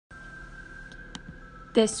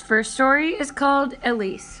This first story is called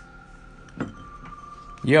Elise.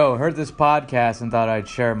 Yo, heard this podcast and thought I'd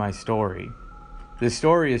share my story. This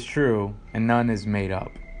story is true, and none is made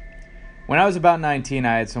up. When I was about 19,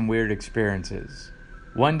 I had some weird experiences.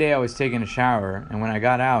 One day I was taking a shower, and when I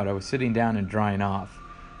got out, I was sitting down and drying off.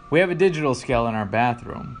 We have a digital scale in our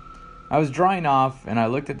bathroom. I was drying off, and I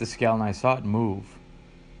looked at the scale and I saw it move,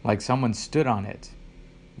 like someone stood on it.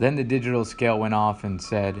 Then the digital scale went off and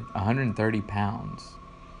said 130 pounds.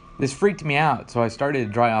 This freaked me out, so I started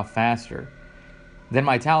to dry off faster. Then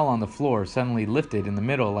my towel on the floor suddenly lifted in the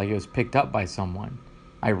middle like it was picked up by someone.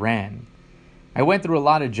 I ran. I went through a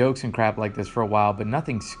lot of jokes and crap like this for a while, but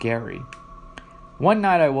nothing scary. One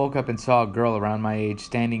night I woke up and saw a girl around my age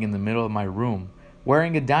standing in the middle of my room,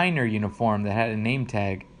 wearing a diner uniform that had a name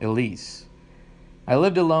tag, Elise. I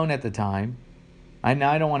lived alone at the time. I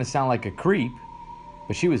don't want to sound like a creep,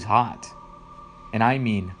 but she was hot. And I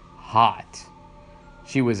mean hot.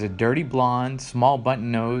 She was a dirty blonde, small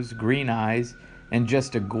button nose, green eyes, and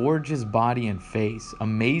just a gorgeous body and face,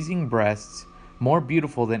 amazing breasts, more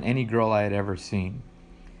beautiful than any girl I had ever seen.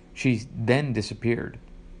 She then disappeared.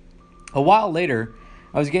 A while later,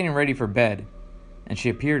 I was getting ready for bed, and she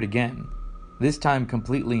appeared again, this time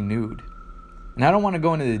completely nude. And I don't want to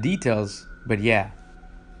go into the details, but yeah,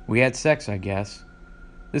 we had sex, I guess.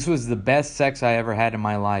 This was the best sex I ever had in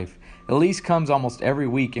my life. Elise comes almost every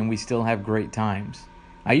week, and we still have great times.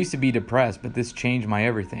 I used to be depressed, but this changed my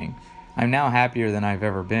everything. I'm now happier than I've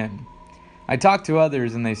ever been. I talk to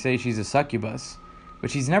others and they say she's a succubus,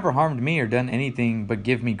 but she's never harmed me or done anything but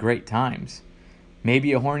give me great times.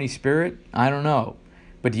 Maybe a horny spirit? I don't know.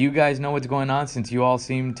 But do you guys know what's going on since you all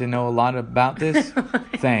seem to know a lot about this?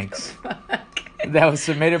 Thanks. That was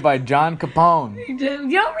submitted by John Capone. You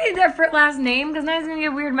don't read their last name because now he's going to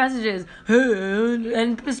get weird messages.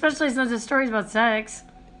 And especially since the story's about sex.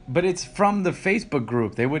 But it's from the Facebook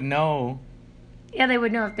group. They would know. Yeah, they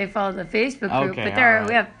would know if they follow the Facebook group. Okay, But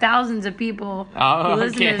we have thousands of people who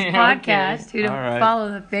listen to this podcast who don't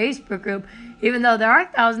follow the Facebook group, even though there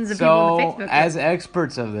are thousands of people in the Facebook group. So, as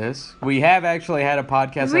experts of this, we have actually had a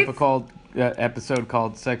podcast episode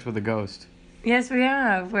called Sex with a Ghost. Yes, we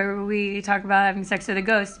have, where we talk about having sex with a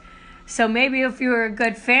ghost. So maybe if you were a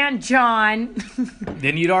good fan, John,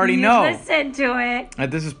 then you'd already know. Listen to it.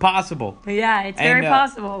 That this is possible. Yeah, it's very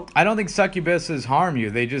possible. I don't think succubuses harm you.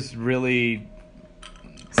 They just really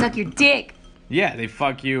suck your dick. Yeah, they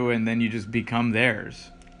fuck you and then you just become theirs.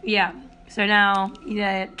 Yeah. So now,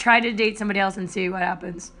 try to date somebody else and see what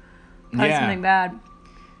happens. Probably something bad.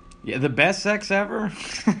 Yeah, the best sex ever?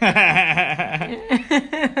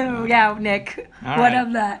 Yeah, Nick. What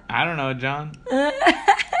of that? I don't know, John.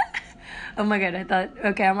 Oh my god,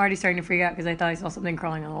 I'm already starting to freak out because I thought I saw something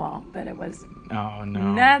crawling on the wall, but it was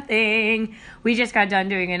nothing. We just got done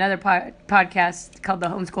doing another podcast called the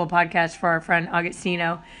Homeschool Podcast for our friend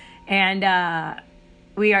Augustino, and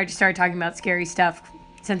we already started talking about scary stuff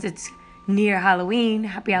since it's near Halloween.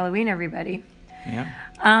 Happy Halloween, everybody. Yeah.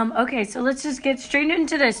 Okay, so let's just get straight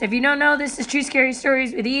into this. If you don't know, this is True Scary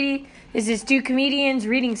Stories with Edie. This is two comedians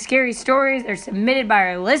reading scary stories. They're submitted by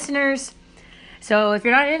our listeners. So if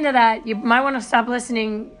you're not into that, you might want to stop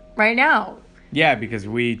listening right now. Yeah, because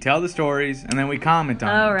we tell the stories and then we comment on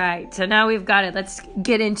them. All right, so now we've got it. Let's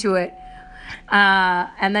get into it.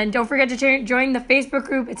 And then don't forget to join the Facebook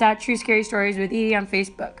group. It's at True Scary Stories with Edie on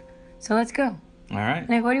Facebook. So let's go. All right.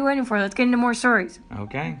 Nick, what are you waiting for? Let's get into more stories.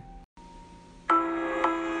 Okay.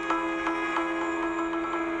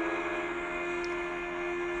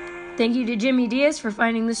 Thank you to Jimmy Diaz for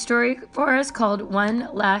finding this story for us called One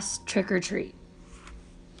Last Trick or Treat.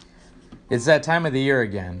 It's that time of the year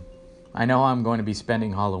again. I know how I'm going to be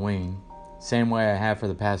spending Halloween. Same way I have for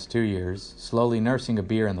the past 2 years, slowly nursing a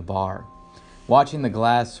beer in the bar. Watching the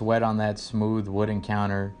glass sweat on that smooth wooden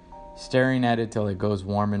counter, staring at it till it goes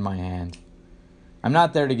warm in my hand. I'm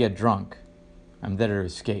not there to get drunk. I'm there to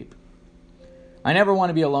escape. I never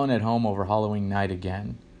want to be alone at home over Halloween night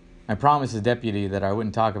again. I promised the deputy that I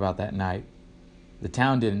wouldn't talk about that night. The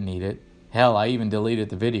town didn't need it. Hell, I even deleted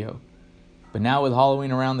the video. But now with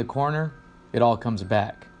Halloween around the corner, it all comes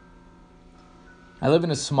back. I live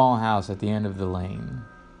in a small house at the end of the lane.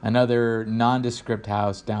 Another nondescript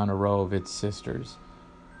house down a row of its sisters.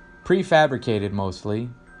 Prefabricated mostly.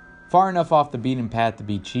 Far enough off the beaten path to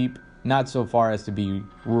be cheap, not so far as to be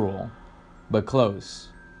rural. But close.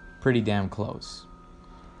 Pretty damn close.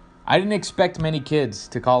 I didn't expect many kids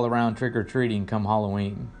to call around trick-or-treating come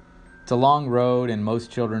Halloween. It's a long road and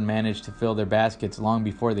most children manage to fill their baskets long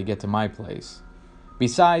before they get to my place.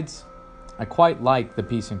 Besides, I quite like the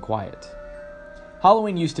peace and quiet.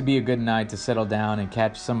 Halloween used to be a good night to settle down and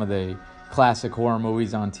catch some of the classic horror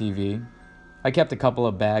movies on TV. I kept a couple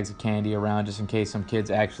of bags of candy around just in case some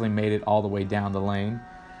kids actually made it all the way down the lane,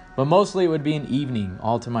 but mostly it would be an evening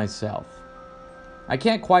all to myself. I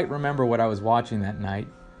can't quite remember what I was watching that night,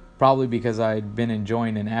 probably because I'd been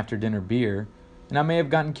enjoying an after-dinner beer, and I may have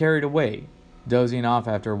gotten carried away, dozing off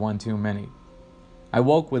after one too many. I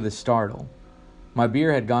woke with a startle. My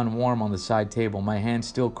beer had gone warm on the side table, my hand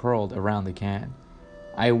still curled around the can.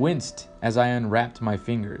 I winced as I unwrapped my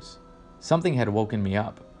fingers. Something had woken me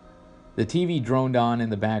up. The TV droned on in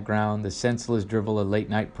the background, the senseless drivel of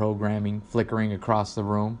late-night programming flickering across the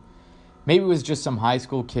room. Maybe it was just some high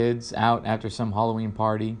school kids out after some Halloween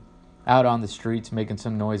party, out on the streets making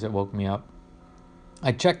some noise that woke me up.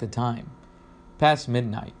 I checked the time. Past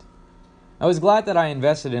midnight. I was glad that I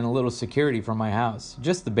invested in a little security for my house.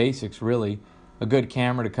 Just the basics, really. A good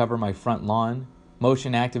camera to cover my front lawn,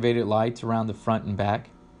 motion-activated lights around the front and back.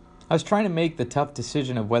 I was trying to make the tough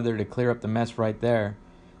decision of whether to clear up the mess right there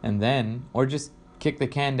and then, or just kick the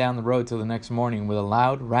can down the road till the next morning with a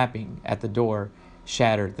loud rapping at the door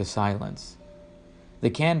shattered the silence. The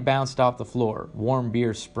can bounced off the floor, warm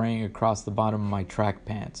beer spraying across the bottom of my track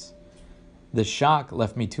pants. The shock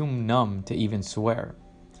left me too numb to even swear.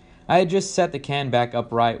 I had just set the can back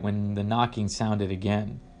upright when the knocking sounded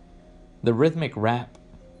again. The rhythmic rap,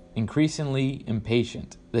 increasingly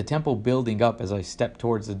impatient, the tempo building up as I stepped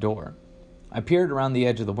towards the door. I peered around the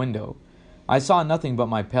edge of the window. I saw nothing but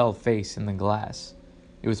my pale face in the glass.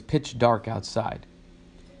 It was pitch dark outside.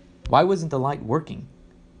 Why wasn't the light working?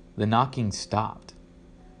 The knocking stopped.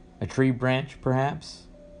 A tree branch, perhaps?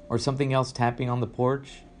 Or something else tapping on the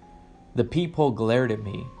porch? The peephole glared at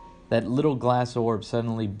me, that little glass orb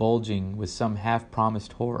suddenly bulging with some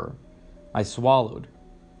half-promised horror. I swallowed,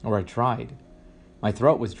 or I tried. My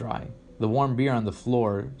throat was dry, the warm beer on the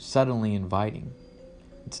floor suddenly inviting.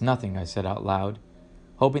 "It's nothing," I said out loud,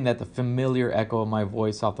 hoping that the familiar echo of my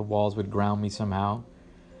voice off the walls would ground me somehow.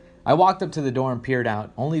 I walked up to the door and peered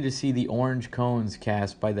out, only to see the orange cones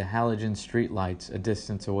cast by the halogen streetlights a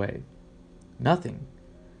distance away. Nothing.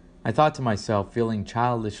 I thought to myself, feeling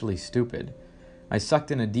childishly stupid. I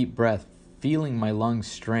sucked in a deep breath, feeling my lungs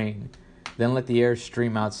strain, then let the air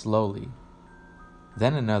stream out slowly.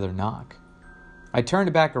 Then another knock. I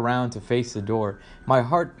turned back around to face the door. My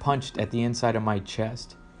heart punched at the inside of my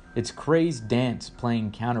chest, its crazed dance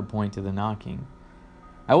playing counterpoint to the knocking.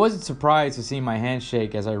 I wasn't surprised to see my hand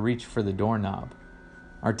shake as I reached for the doorknob.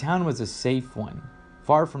 Our town was a safe one,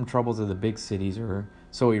 far from troubles of the big cities, or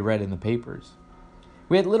so we read in the papers.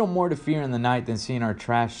 We had little more to fear in the night than seeing our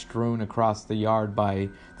trash strewn across the yard by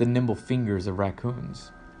the nimble fingers of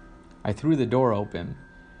raccoons. I threw the door open.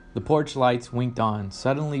 The porch lights winked on,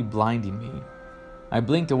 suddenly blinding me. I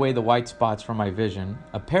blinked away the white spots from my vision.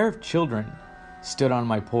 A pair of children stood on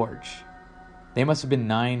my porch. They must have been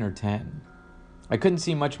 9 or 10. I couldn't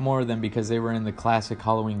see much more of them because they were in the classic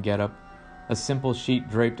Halloween getup, a simple sheet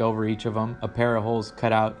draped over each of them, a pair of holes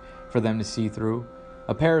cut out for them to see through.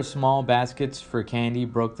 A pair of small baskets for candy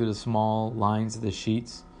broke through the small lines of the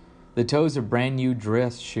sheets. The toes of brand new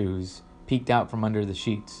dress shoes peeked out from under the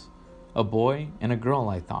sheets. A boy and a girl,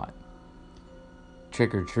 I thought.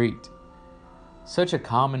 Trick or treat. Such a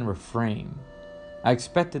common refrain. I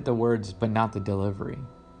expected the words, but not the delivery.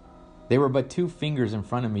 They were but 2 fingers in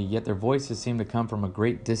front of me, yet their voices seemed to come from a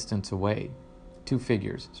great distance away. 2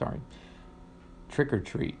 figures, sorry. Trick or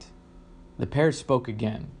treat. The pair spoke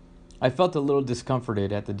again. I felt a little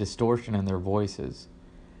discomforted at the distortion in their voices.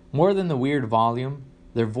 More than the weird volume,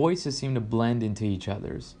 their voices seemed to blend into each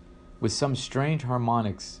other's, with some strange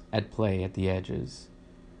harmonics at play at the edges.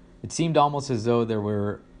 It seemed almost as though there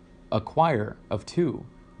were a choir of 2,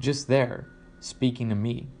 just there, speaking to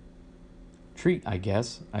me. Treat, I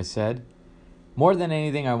guess, I said. More than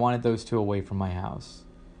anything, I wanted those 2 away from my house.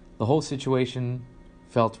 The whole situation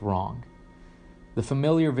felt wrong. The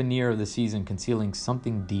familiar veneer of the season concealing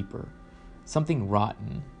something deeper, something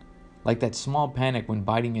rotten, like that small panic when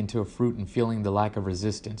biting into a fruit and feeling the lack of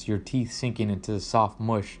resistance, your teeth sinking into the soft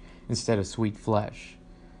mush instead of sweet flesh.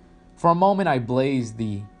 For a moment I blamed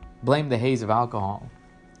the haze of alcohol,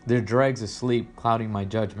 the dregs of sleep clouding my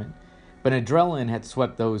judgment, but adrenaline had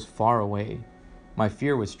swept those far away. My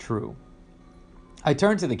fear was true. I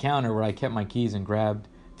turned to the counter where I kept my keys and grabbed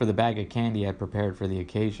for the bag of candy I had prepared for the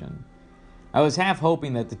occasion. I was half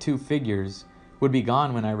hoping that the 2 figures would be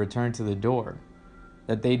gone when I returned to the door,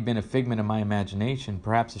 that they'd been a figment of my imagination,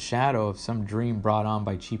 perhaps a shadow of some dream brought on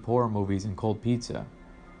by cheap horror movies and cold pizza.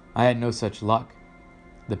 I had no such luck.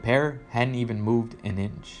 The pair hadn't even moved an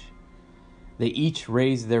inch. They each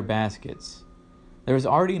raised their baskets. There was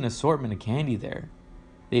already an assortment of candy there.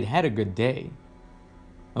 They'd had a good day.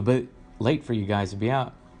 A bit late for you guys to be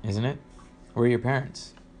out, isn't it? Where are your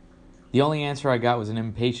parents? The only answer I got was an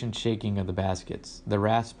impatient shaking of the baskets, the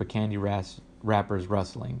rasp of candy wrappers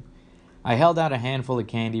rustling. I held out a handful of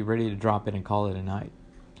candy, ready to drop it and call it a night.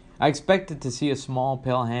 I expected to see a small,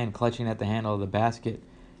 pale hand clutching at the handle of the basket.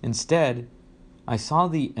 Instead, I saw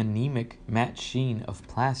the anemic, matte sheen of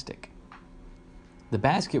plastic. The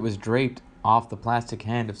basket was draped off the plastic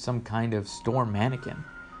hand of some kind of store mannequin.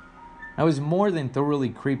 I was more than thoroughly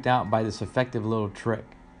creeped out by this effective little trick.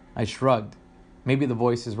 I shrugged. Maybe the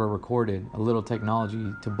voices were recorded, a little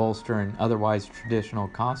technology to bolster an otherwise traditional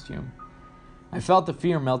costume. I felt the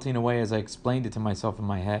fear melting away as I explained it to myself in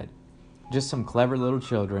my head. Just some clever little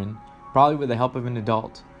children, probably with the help of an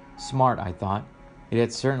adult. Smart, I thought. It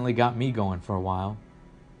had certainly got me going for a while.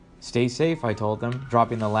 Stay safe, I told them,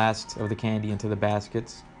 dropping the last of the candy into the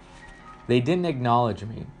baskets. They didn't acknowledge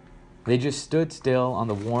me. They just stood still on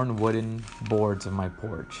the worn wooden boards of my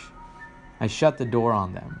porch. I shut the door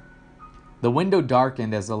on them. The window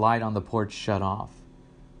darkened as the light on the porch shut off.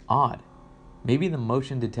 Odd. Maybe the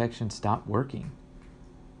motion detection stopped working.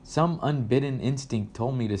 Some unbidden instinct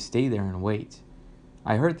told me to stay there and wait.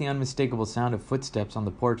 I heard the unmistakable sound of footsteps on the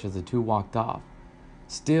porch as the two walked off.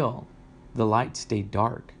 Still, the light stayed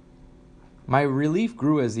dark. My relief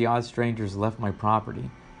grew as the odd strangers left my property.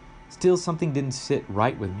 Still, something didn't sit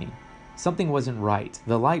right with me. Something wasn't right.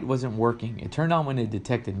 The light wasn't working. It turned on when it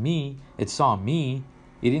detected me. It saw me.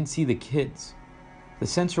 It didn't see the kids. The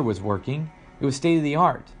sensor was working. It was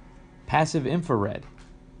state-of-the-art. Passive infrared.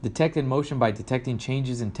 Detected motion by detecting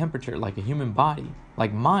changes in temperature like a human body,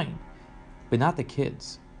 like mine, but not the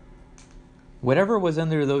kids. Whatever was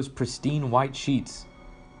under those pristine white sheets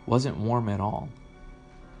wasn't warm at all.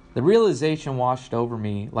 The realization washed over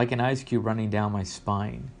me like an ice cube running down my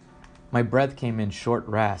spine. My breath came in short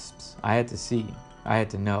rasps. I had to see. I had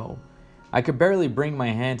to know. I could barely bring my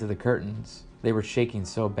hand to the curtains. They were shaking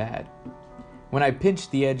so bad. When I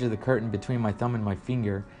pinched the edge of the curtain between my thumb and my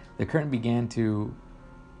finger, the curtain began to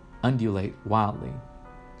undulate wildly.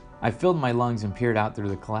 I filled my lungs and peered out through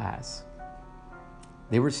the glass.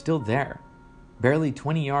 They were still there, barely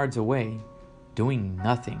 20 yards away, doing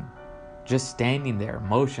nothing, just standing there,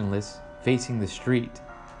 motionless, facing the street.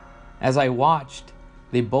 As I watched,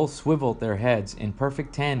 they both swiveled their heads in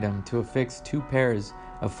perfect tandem to affix 2 pairs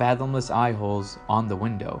of fathomless eye holes on the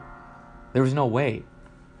window. There was no way.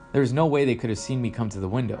 There was no way they could have seen me come to the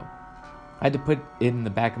window. I had to put it in the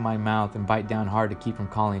back of my mouth and bite down hard to keep from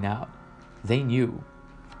calling out. They knew.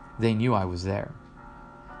 They knew I was there.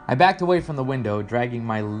 I backed away from the window, dragging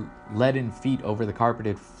my leaden feet over the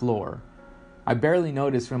carpeted floor. I barely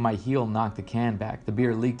noticed when my heel knocked the can back. The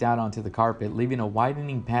beer leaked out onto the carpet, leaving a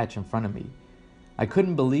widening patch in front of me. I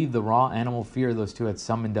couldn't believe the raw animal fear those two had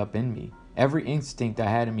summoned up in me. Every instinct I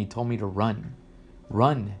had in me told me to run.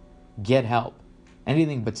 Run. Get help.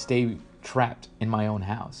 Anything but stay trapped in my own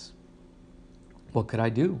house. What could I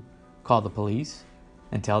do? Call the police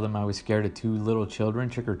and tell them I was scared of 2 little children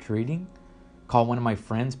trick-or-treating? Call one of my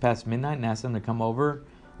friends past midnight and ask them to come over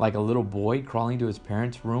like a little boy crawling to his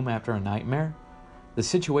parents' room after a nightmare? The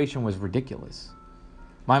situation was ridiculous.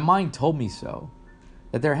 My mind told me so,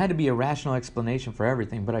 that there had to be a rational explanation for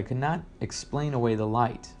everything, but I could not explain away the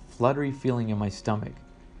light, fluttery feeling in my stomach.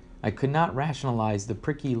 I could not rationalize the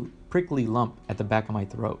prickly lump at the back of my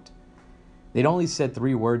throat. They'd only said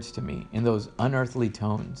 3 words to me in those unearthly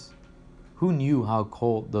tones. Who knew how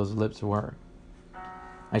cold those lips were?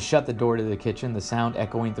 I shut the door to the kitchen, the sound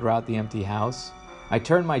echoing throughout the empty house. I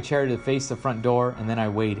turned my chair to face the front door, and then I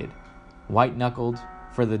waited, white-knuckled,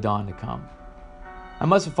 for the dawn to come. I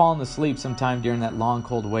must have fallen asleep sometime during that long,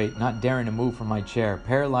 cold wait, not daring to move from my chair,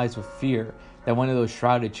 paralyzed with fear that one of those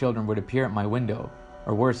shrouded children would appear at my window,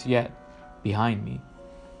 or worse yet, behind me.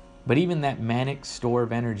 But even that manic store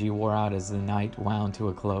of energy wore out as the night wound to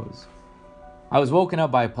a close. I was woken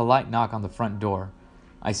up by a polite knock on the front door.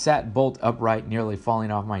 I sat bolt upright, nearly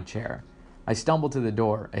falling off my chair. I stumbled to the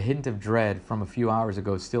door, a hint of dread from a few hours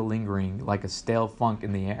ago still lingering like a stale funk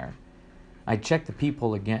in the air. I checked the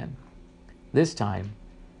peephole again. This time,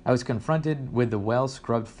 I was confronted with the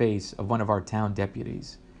well-scrubbed face of one of our town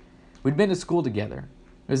deputies. We'd been to school together.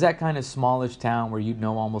 It was that kind of smallish town where you'd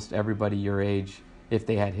know almost everybody your age if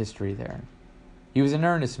they had history there. He was an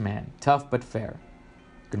earnest man, tough but fair.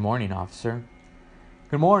 "Good morning, officer."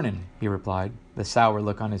 "Good morning," he replied. The sour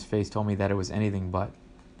look on his face told me that it was anything but.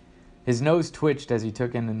 His nose twitched as he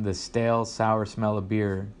took in the stale, sour smell of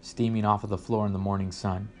beer steaming off of the floor in the morning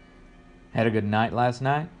sun. "Had a good night last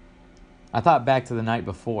night?" I thought back to the night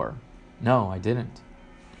before. No, I didn't.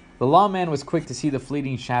 The lawman was quick to see the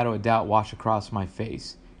fleeting shadow of doubt wash across my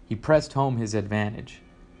face. He pressed home his advantage.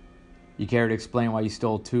 "You care to explain why you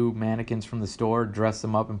stole 2 mannequins from the store, dressed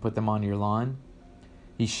them up, and put them on your lawn?"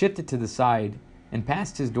 He shifted to the side, and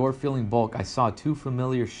past his door-filling bulk, I saw two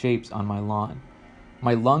familiar shapes on my lawn.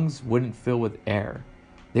 My lungs wouldn't fill with air.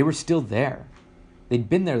 They were still there. They'd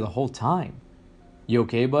been there the whole time. "You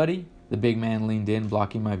okay, buddy?" The big man leaned in,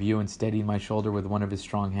 blocking my view and steadying my shoulder with one of his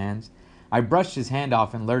strong hands. I brushed his hand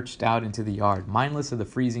off and lurched out into the yard, mindless of the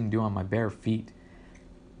freezing dew on my bare feet.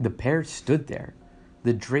 The pair stood there,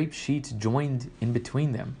 the draped sheets joined in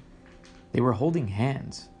between them. They were holding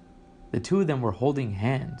hands. The two of them were holding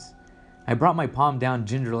hands. I brought my palm down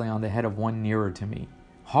gingerly on the head of one nearer to me.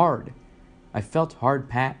 Hard. I felt hard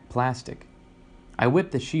plastic. I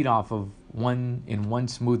whipped the sheet off of one in one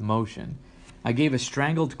smooth motion. I gave a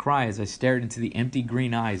strangled cry as I stared into the empty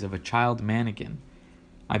green eyes of a child mannequin.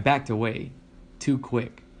 I backed away, too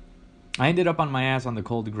quick. I ended up on my ass on the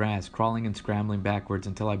cold grass, crawling and scrambling backwards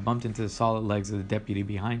until I bumped into the solid legs of the deputy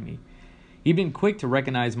behind me. He'd been quick to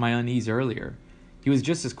recognize my unease earlier. He was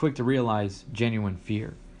just as quick to realize genuine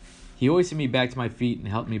fear. He hoisted me back to my feet and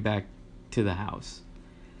helped me back to the house.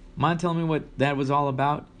 Mind telling me what that was all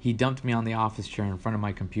about? He dumped me on the office chair in front of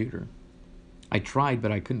my computer. I tried,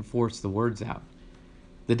 but I couldn't force the words out.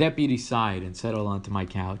 The deputy sighed and settled onto my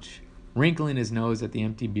couch, wrinkling his nose at the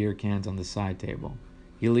empty beer cans on the side table.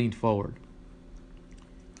 He leaned forward.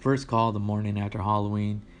 First call the morning after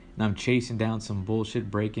Halloween, and I'm chasing down some bullshit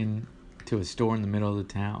break-in to a store in the middle of the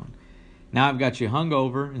town. Now I've got you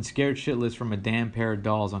hungover and scared shitless from a damn pair of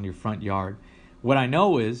dolls on your front yard. What I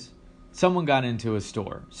know is someone got into a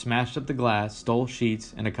store, smashed up the glass, stole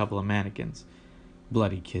sheets and a couple of mannequins.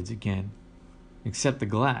 Bloody kids again. Except the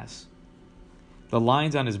glass. The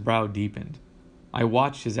lines on his brow deepened. I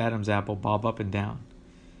watched his Adam's apple bob up and down.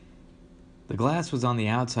 The glass was on the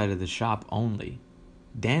outside of the shop only.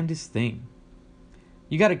 Damnedest thing.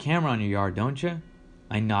 "You got a camera on your yard, don't you?"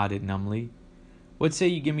 I nodded numbly. "What say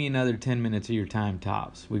you give me another 10 minutes of your time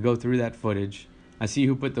tops? We go through that footage. I see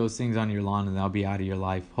who put those things on your lawn and I'll be out of your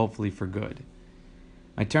life, hopefully for good."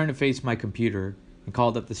 I turned to face my computer and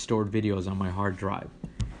called up the stored videos on my hard drive.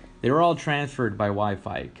 They were all transferred by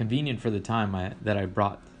Wi-Fi, convenient for the time that I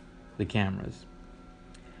brought the cameras.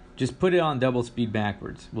 "Just put it on double speed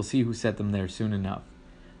backwards. We'll see who set them there soon enough."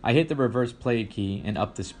 I hit the reverse play key and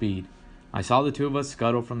upped the speed. I saw the two of us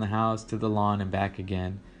scuttle from the house to the lawn and back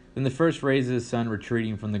again, then the first rays of the sun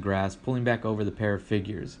retreating from the grass, pulling back over the pair of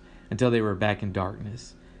figures until they were back in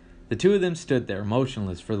darkness. The two of them stood there,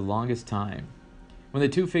 motionless for the longest time. When the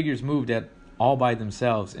two figures moved all by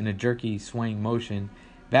themselves in a jerky, swaying motion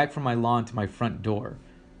back from my lawn to my front door,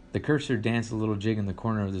 the cursor danced a little jig in the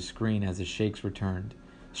corner of the screen as the shakes returned,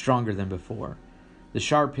 stronger than before. The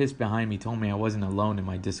sharp hiss behind me told me I wasn't alone in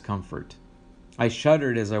my discomfort. I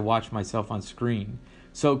shuddered as I watched myself on screen,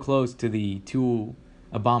 so close to the two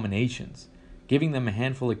abominations. Giving them a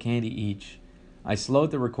handful of candy each, I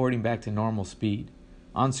slowed the recording back to normal speed.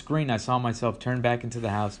 On screen, I saw myself turn back into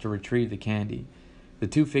the house to retrieve the candy. The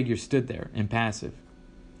two figures stood there, impassive.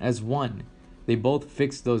 As one, they both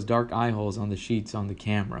fixed those dark eye holes on the sheets on the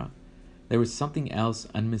camera. There was something else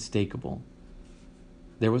unmistakable.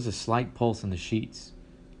 There was a slight pulse in the sheets,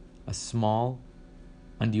 a small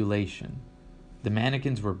undulation. The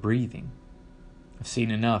mannequins were breathing. "I've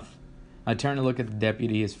seen enough." I turned to look at the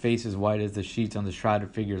deputy, his face as white as the sheets on the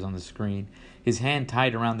shrouded figures on the screen, his hand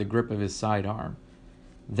tight around the grip of his sidearm.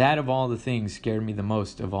 That of all the things scared me the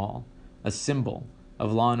most of all. A symbol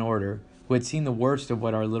of law and order who had seen the worst of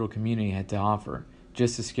what our little community had to offer,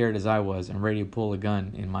 just as scared as I was and ready to pull a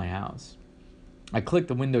gun in my house. I clicked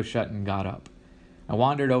the window shut and got up. I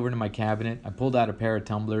wandered over to my cabinet. I pulled out a pair of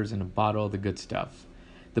tumblers and a bottle of the good stuff.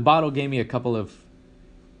 The bottle gave me a couple of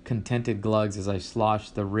contented glugs as I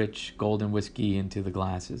sloshed the rich golden whiskey into the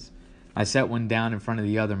glasses. I set one down in front of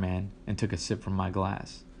the other man and took a sip from my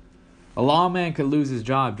glass. A lawman could lose his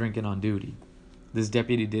job drinking on duty. This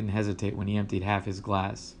deputy didn't hesitate when he emptied half his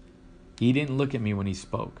glass. He didn't look at me when he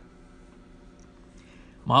spoke.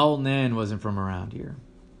 "My old Nan wasn't from around here.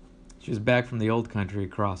 She was back from the old country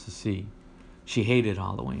across the sea. She hated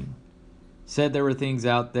Halloween. Said there were things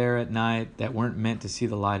out there at night that weren't meant to see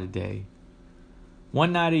the light of day.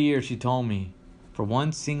 One night a year, she told me, for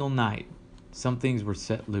one single night, some things were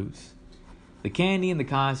set loose. The candy and the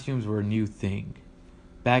costumes were a new thing.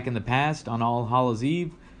 Back in the past, on All Hallows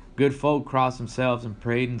Eve, good folk crossed themselves and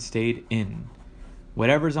prayed and stayed in.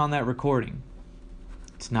 Whatever's on that recording,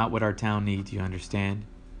 it's not what our town needs, you understand?"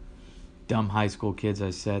 "Dumb high school kids,"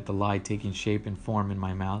 I said, the lie taking shape and form in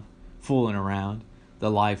my mouth. Fooling around. The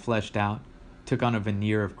lie fleshed out, took on a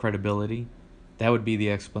veneer of credibility. That would be the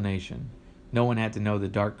explanation. No one had to know the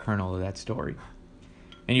dark kernel of that story.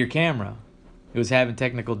 "And your camera? It was having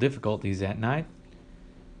technical difficulties that night.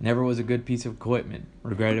 Never was a good piece of equipment.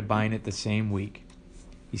 Regretted buying it the same week."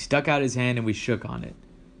 He stuck out his hand and we shook on it,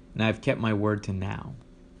 and I've kept my word to now.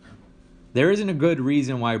 There isn't a good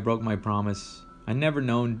reason why I broke my promise. I'd never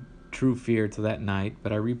known true fear till that night,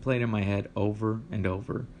 but I replayed in my head over and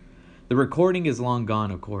over. The recording is long gone,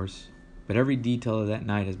 of course, but every detail of that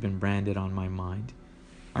night has been branded on my mind.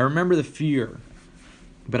 I remember the fear,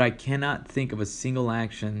 but I cannot think of a single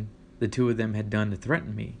action the two of them had done to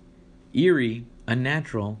threaten me. Eerie,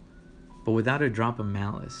 unnatural, but without a drop of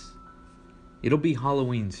malice. It'll be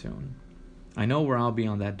Halloween soon. I know where I'll be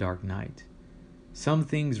on that dark night. Some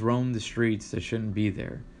things roam the streets that shouldn't be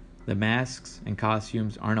there. The masks and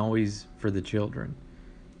costumes aren't always for the children.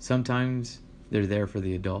 Sometimes they're there for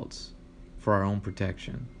the adults, for our own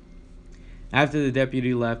protection. After the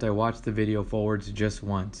deputy left, I watched the video forwards just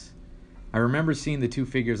once. I remember seeing the two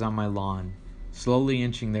figures on my lawn, slowly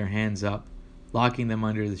inching their hands up, locking them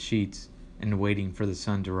under the sheets, and waiting for the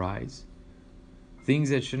sun to rise. Things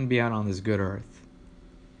that shouldn't be out on this good earth.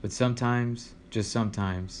 But sometimes, just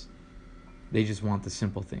sometimes, they just want the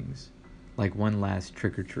simple things, like one last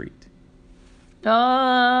trick-or-treat. Oh,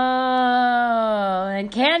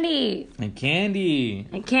 and candy. And candy.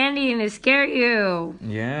 And candy, and to scare you.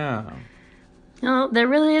 Yeah. No, there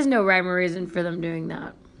really is no rhyme or reason for them doing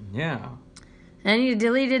that. Yeah. And you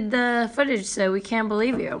deleted the footage, so we can't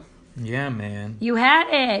believe you. Yeah, man. You had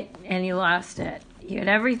it, and you lost it. You had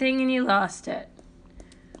everything, and you lost it.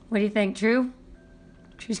 What do you think? True?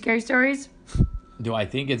 True scary stories? Do I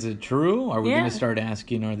think it's true? Are we going to start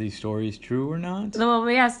asking, are these stories true or not? Well,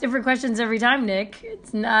 we ask different questions every time, Nick.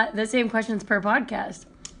 It's not the same questions per podcast.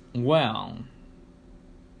 Well,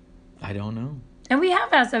 I don't know. And we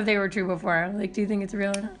have asked if they were true before. Like, do you think it's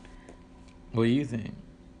real or not? What do you think?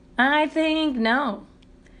 I think no.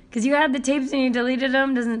 Because you had the tapes and you deleted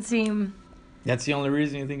them. Doesn't seem... That's the only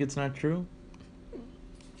reason you think it's not true?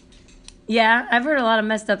 Yeah, I've heard a lot of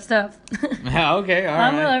messed up stuff. Okay, all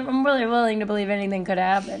right. I'm really willing to believe anything could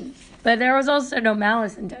happen. But there was also no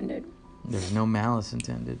malice intended. There's no malice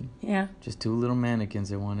intended. Yeah. Just two little mannequins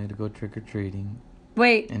that wanted to go trick-or-treating.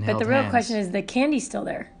 Wait, but the real question is, the candy's still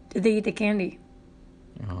there. Did they eat the candy?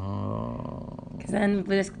 Oh. Because then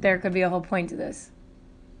there could be a whole point to this.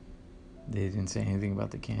 They didn't say anything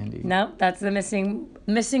about the candy. Nope, that's the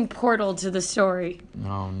missing portal to the story.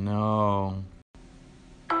 Oh, no.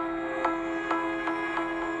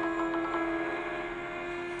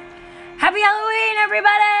 Happy Halloween,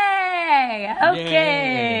 everybody!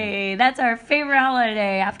 Okay, Yay. That's our favorite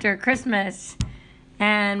holiday after Christmas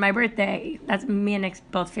and my birthday. That's me and Nick's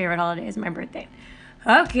both favorite holidays, my birthday.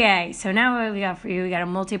 Okay, so now what we got for you, we got a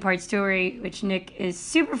multi-part story, which Nick is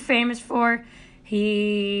super famous for.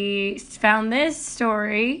 He found this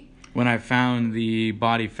story. When I found the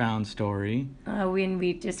body found story.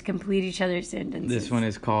 We just complete each other's sentences. This one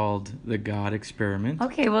is called The God Experiment.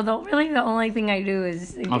 Okay, well, the only thing I do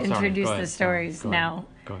is introduce the stories now.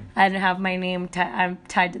 Go ahead. I don't have my name I'm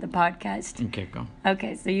tied to the podcast. Okay, go.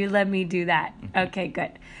 Okay, so you let me do that. Okay,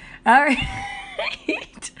 good. All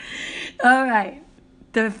right. All right.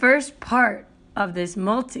 The first part of this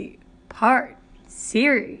multi-part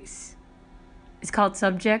series is called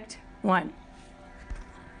Subject 1.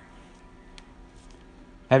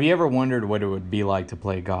 Have you ever wondered what it would be like to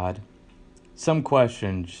play God? Some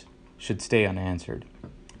questions should stay unanswered.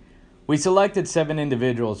 We selected 7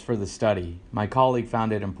 individuals for the study. My colleague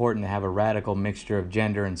found it important to have a radical mixture of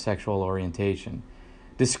gender and sexual orientation.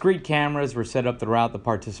 Discrete cameras were set up throughout the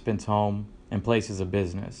participants' home and places of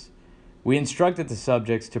business. We instructed the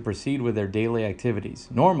subjects to proceed with their daily activities,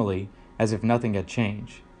 normally as if nothing had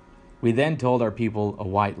changed. We then told our people a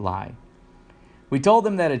white lie. We told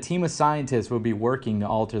them that a team of scientists would be working to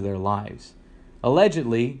alter their lives.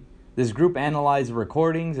 Allegedly, this group analyzed the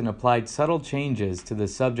recordings and applied subtle changes to the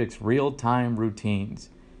subjects' real-time routines.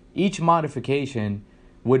 Each modification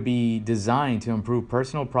would be designed to improve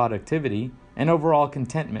personal productivity and overall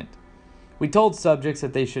contentment. We told subjects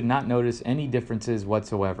that they should not notice any differences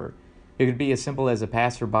whatsoever. It could be as simple as a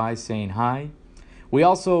passerby saying hi. We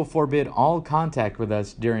also forbid all contact with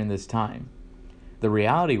us during this time. The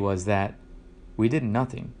reality was that we did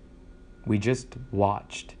nothing. We just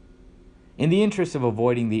watched. In the interest of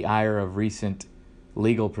avoiding the ire of recent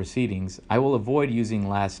legal proceedings, I will avoid using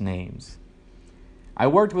last names. I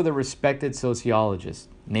worked with a respected sociologist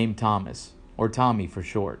named Thomas, or Tommy for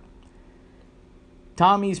short.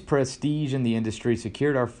 Tommy's prestige in the industry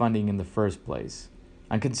secured our funding in the first place.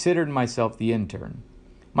 I considered myself the intern.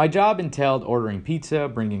 My job entailed ordering pizza,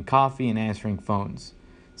 bringing coffee, and answering phones.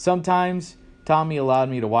 Sometimes, Tommy allowed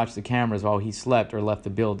me to watch the cameras while he slept or left the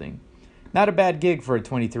building. Not a bad gig for a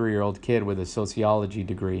 23-year-old kid with a sociology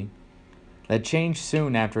degree. That changed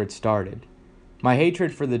soon after it started. My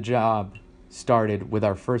hatred for the job started with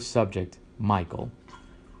our first subject, Michael.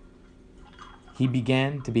 He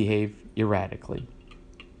began to behave erratically.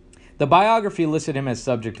 The biography listed him as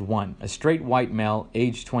subject 1, a straight white male,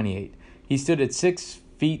 age 28. He stood at 6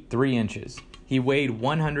 feet 3 inches. He weighed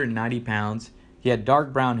 190 pounds. He had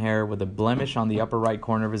dark brown hair with a blemish on the upper right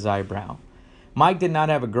corner of his eyebrow. Mike did not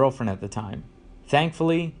have a girlfriend at the time.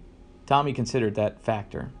 Thankfully, Tommy considered that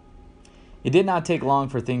factor. It did not take long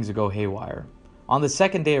for things to go haywire. On the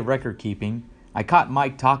second day of record keeping, I caught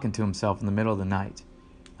Mike talking to himself in the middle of the night.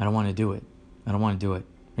 I don't want to do it. I don't want to do it.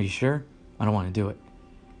 Are you sure? I don't want to do it.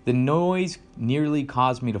 The noise nearly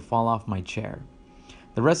caused me to fall off my chair.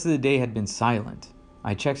 The rest of the day had been silent.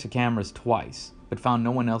 I checked the cameras twice, but found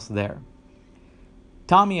no one else there.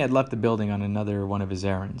 Tommy had left the building on another one of his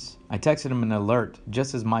errands. I texted him an alert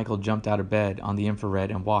just as Michael jumped out of bed on the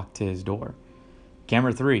infrared and walked to his door.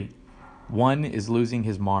 Camera 3. One is losing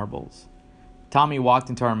his marbles. Tommy walked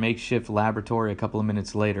into our makeshift laboratory a couple of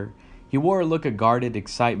minutes later. He wore a look of guarded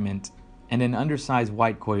excitement and an undersized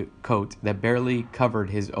white coat that barely covered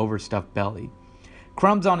his overstuffed belly.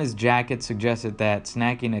 Crumbs on his jacket suggested that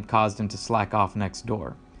snacking had caused him to slack off next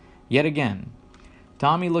door. Yet again,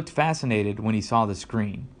 Tommy looked fascinated when he saw the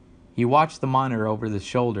screen. He watched the monitor over the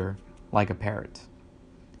shoulder like a parrot.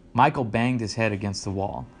 Michael banged his head against the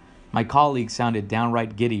wall. My colleague sounded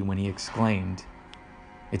downright giddy when he exclaimed,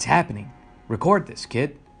 "It's happening. Record this,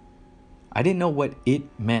 kid." I didn't know what it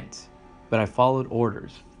meant, but I followed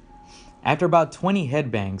orders. After about 20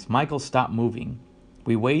 headbangs, Michael stopped moving.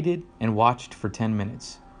 We waited and watched for 10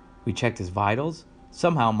 minutes. We checked his vitals.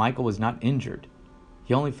 Somehow Michael was not injured.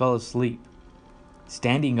 He only fell asleep.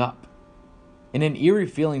 Standing up. In an eerie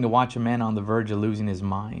feeling to watch a man on the verge of losing his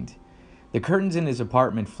mind. The curtains in his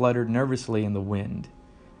apartment fluttered nervously in the wind.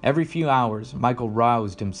 Every few hours, Michael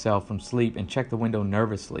roused himself from sleep and checked the window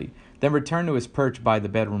nervously, then returned to his perch by the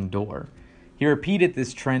bedroom door. He repeated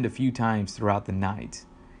this trend a few times throughout the night.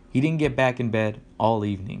 He didn't get back in bed all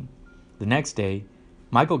evening. The next day,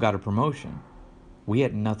 Michael got a promotion. We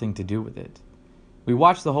had nothing to do with it. We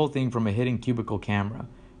watched the whole thing from a hidden cubicle camera.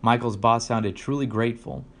 Michael's boss sounded truly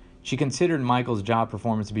grateful. She considered Michael's job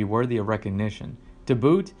performance to be worthy of recognition. To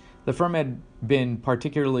boot, the firm had been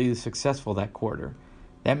particularly successful that quarter.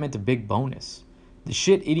 That meant a big bonus. The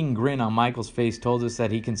shit-eating grin on Michael's face told us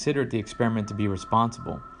that he considered the experiment to be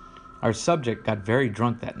responsible. Our subject got very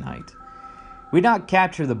drunk that night. We did not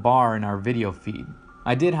capture the bar in our video feed.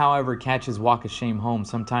 I did, however, catch his walk of shame home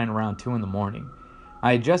sometime around 2 in the morning.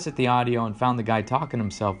 I adjusted the audio and found the guy talking to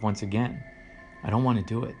himself once again. I don't want to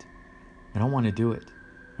do it. I don't want to do it.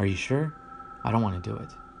 Are you sure? I don't want to do it.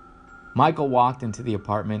 Michael walked into the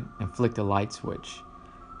apartment and flicked a light switch.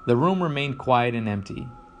 The room remained quiet and empty.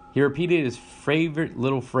 He repeated his favorite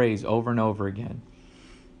little phrase over and over again.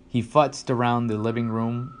 He futzed around the living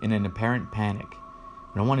room in an apparent panic.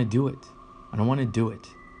 I don't want to do it. I don't want to do it.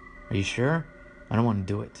 Are you sure? I don't want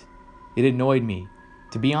to do it. It annoyed me.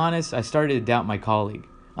 To be honest, I started to doubt my colleague.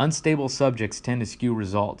 Unstable subjects tend to skew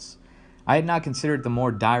results. I had not considered the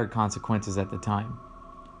more dire consequences at the time.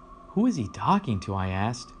 Who is he talking to? I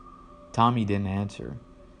asked. Tommy didn't answer.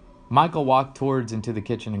 Michael walked towards into the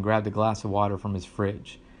kitchen and grabbed a glass of water from his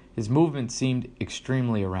fridge. His movement seemed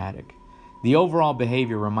extremely erratic. The overall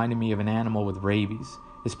behavior reminded me of an animal with rabies,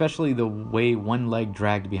 especially the way one leg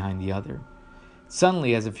dragged behind the other.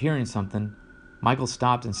 Suddenly, as if hearing something, Michael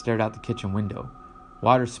stopped and stared out the kitchen window.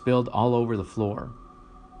 Water spilled all over the floor.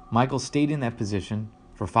 Michael stayed in that position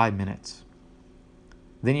for 5 minutes.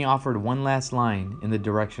 Then he offered one last line in the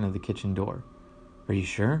direction of the kitchen door. Are you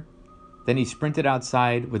sure? Then he sprinted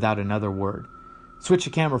outside without another word. Switch to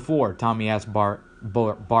camera 4, Tommy asked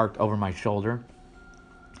barked over my shoulder.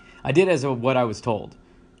 I did as what I was told.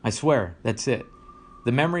 I swear, that's it.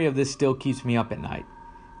 The memory of this still keeps me up at night.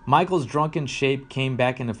 Michael's drunken shape came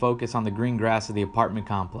back into focus on the green grass of the apartment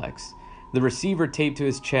complex. The receiver taped to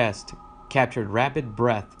his chest captured rapid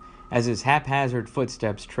breath as his haphazard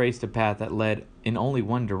footsteps traced a path that led in only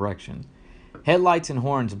one direction. Headlights and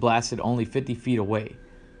horns blasted only 50 feet away.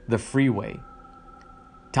 The freeway.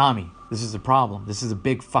 Tommy, this is a problem. This is a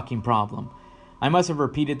big fucking problem. I must have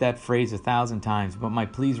repeated that phrase 1,000 times, but my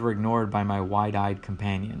pleas were ignored by my wide-eyed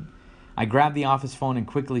companion. I grabbed the office phone and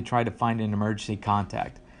quickly tried to find an emergency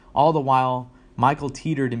contact. All the while, Michael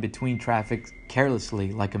teetered in between traffic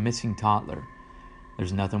carelessly like a missing toddler.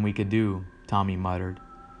 There's nothing we could do, Tommy muttered.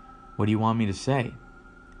 What do you want me to say?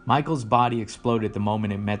 Michael's body exploded the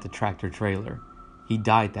moment it met the tractor trailer. He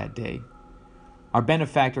died that day. Our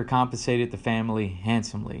benefactor compensated the family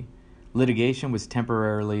handsomely. Litigation was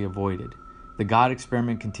temporarily avoided. The God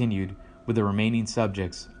experiment continued with the remaining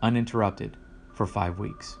subjects uninterrupted for 5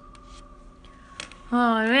 weeks.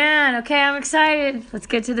 Oh, man. Okay, I'm excited. Let's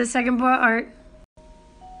get to the second part.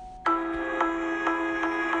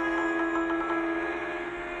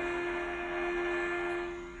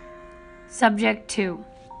 Subject 2.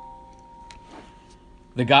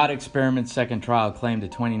 The God Experiment's second trial claimed a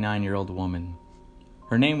 29-year-old woman.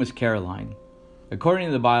 Her name was Caroline. According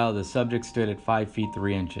to the bio, the subject stood at 5 feet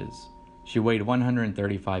 3 inches. She weighed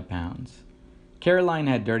 135 pounds. Caroline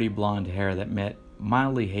had dirty blonde hair that met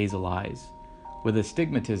mildly hazel eyes, with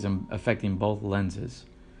astigmatism affecting both lenses.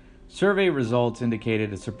 Survey results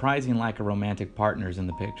indicated a surprising lack of romantic partners in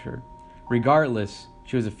the picture. Regardless,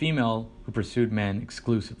 she was a female who pursued men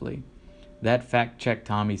exclusively. That fact checked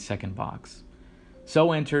Tommy's second box.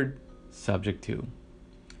 So entered Subject 2.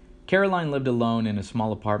 Caroline lived alone in a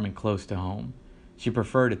small apartment close to home. She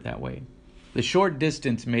preferred it that way. The short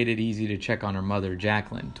distance made it easy to check on her mother,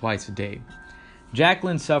 Jacqueline, twice a day.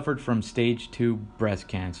 Jacqueline suffered from stage 2 breast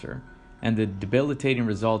cancer, and the debilitating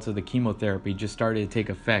results of the chemotherapy just started to take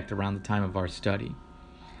effect around the time of our study.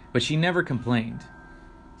 But she never complained.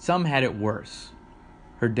 Some had it worse.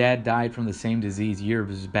 Her dad died from the same disease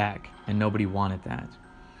years back, and nobody wanted that.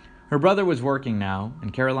 Her brother was working now,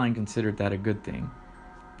 and Caroline considered that a good thing.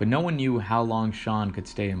 But no one knew how long Sean could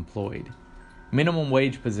stay employed. Minimum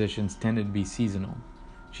wage positions tended to be seasonal.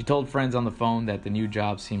 She told friends on the phone that the new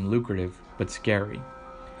job seemed lucrative, but scary.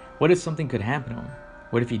 What if something could happen to him?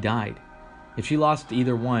 What if he died? If she lost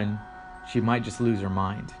either one, she might just lose her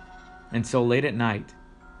mind. And so late at night,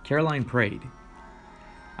 Caroline prayed.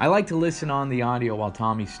 I like to listen on the audio while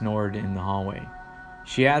Tommy snored in the hallway.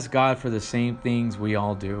 She asked God for the same things we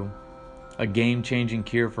all do. A game-changing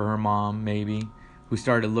cure for her mom, maybe, who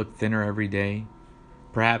started to look thinner every day.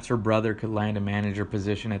 Perhaps her brother could land a manager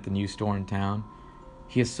position at the new store in town.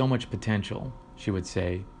 He has so much potential, she would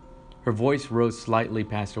say. Her voice rose slightly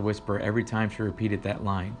past a whisper every time she repeated that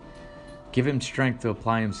line. Give him strength to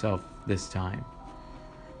apply himself this time.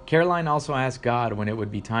 Caroline also asked God when it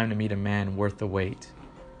would be time to meet a man worth the wait.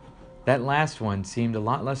 That last one seemed a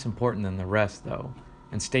lot less important than the rest, though,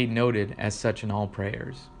 and stayed noted as such in all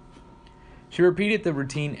prayers. She repeated the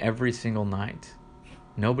routine every single night.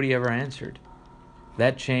 Nobody ever answered.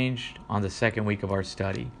 That changed on the second week of our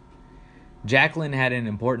study. Jacqueline had an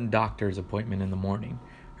important doctor's appointment in the morning.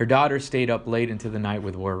 Her daughter stayed up late into the night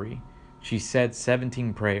with worry. She said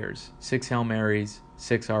 17 prayers, 6 Hail Marys,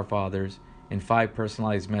 6 Our Fathers, and 5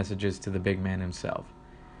 personalized messages to the big man himself.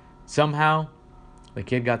 Somehow, the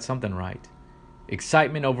kid got something right.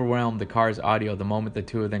 Excitement overwhelmed the car's audio the moment the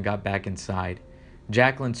two of them got back inside.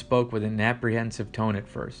 Jacqueline spoke with an apprehensive tone at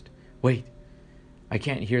first. Wait, I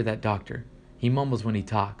can't hear that doctor. He mumbles when he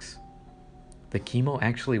talks. The chemo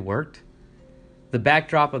actually worked? The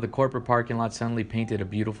backdrop of the corporate parking lot suddenly painted a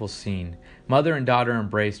beautiful scene. Mother and daughter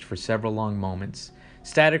embraced for several long moments.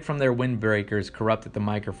 Static from their windbreakers corrupted the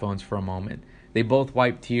microphones for a moment. They both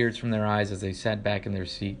wiped tears from their eyes as they sat back in their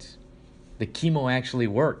seats. The chemo actually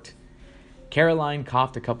worked. Caroline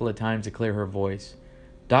coughed a couple of times to clear her voice.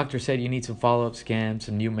 Doctor said you need some follow-up scans,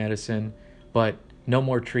 some new medicine, but no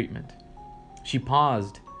more treatment. She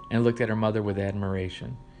paused and looked at her mother with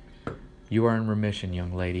admiration. You are in remission,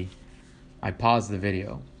 young lady. I paused the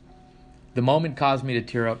video. The moment caused me to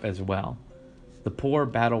tear up as well. The poor,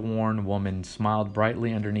 battle-worn woman smiled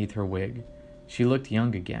brightly underneath her wig. She looked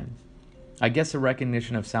young again. I guess the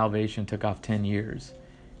recognition of salvation took off 10 years.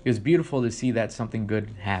 It was beautiful to see that something good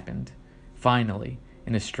happened, finally,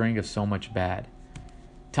 in a string of so much bad.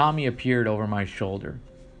 Tommy appeared over my shoulder.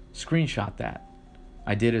 Screenshot that.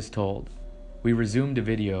 I did as told. We resumed the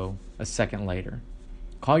video a second later.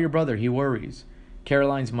 Call your brother, he worries.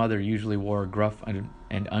 Caroline's mother usually wore a gruff and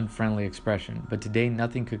unfriendly expression, but today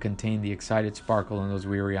nothing could contain the excited sparkle in those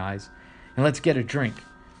weary eyes. And let's get a drink.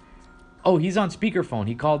 Oh, he's on speakerphone.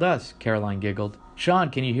 He called us, Caroline giggled.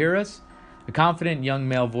 Sean, can you hear us? A confident young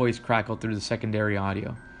male voice crackled through the secondary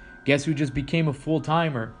audio. Guess who just became a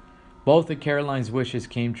full-timer? Both of Caroline's wishes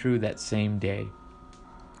came true that same day.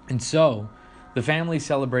 And so, the family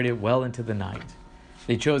celebrated well into the night.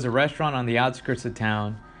 They chose a restaurant on the outskirts of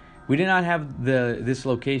town. We did not have this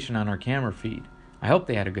location on our camera feed. I hope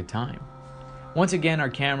they had a good time. Once again, our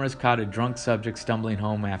cameras caught a drunk subject stumbling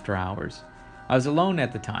home after hours. I was alone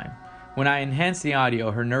at the time. When I enhanced the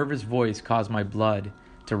audio, her nervous voice caused my blood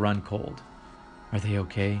to run cold. Are they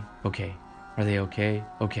okay? Okay. Are they okay?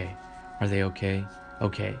 Okay. Are they okay?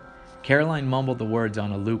 Okay. Caroline mumbled the words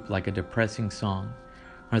on a loop like a depressing song.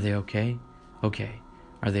 Are they okay? Okay.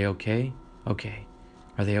 Are they okay? Okay.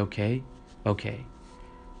 Are they okay? Okay.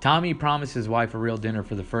 Tommy promised his wife a real dinner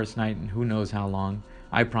for the first night in who knows how long.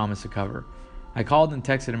 I promised to cover. I called and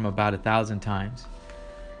texted him about 1,000 times.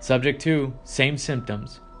 Subject 2, same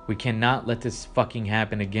symptoms. We cannot let this fucking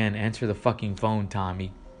happen again. Answer the fucking phone,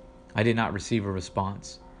 Tommy. I did not receive a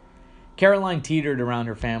response. Caroline teetered around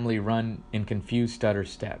her family run in confused stutter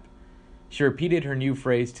step. She repeated her new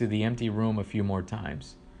phrase to the empty room a few more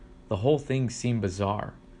times. The whole thing seemed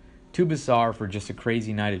bizarre. Too bizarre for just a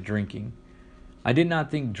crazy night of drinking. I did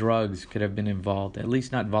not think drugs could have been involved, at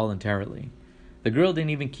least not voluntarily. The girl didn't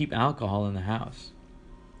even keep alcohol in the house.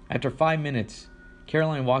 After 5 minutes,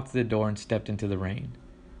 Caroline walked to the door and stepped into the rain.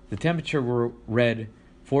 The temperature read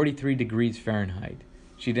 43 degrees Fahrenheit.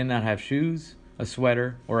 She did not have shoes, a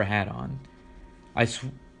sweater, or a hat on. I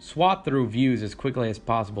swapped through views as quickly as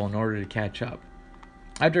possible in order to catch up.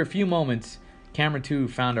 After a few moments, camera 2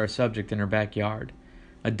 found our subject in her backyard.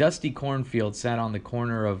 A dusty cornfield sat on the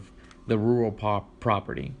corner of the rural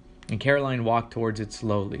property, and Caroline walked towards it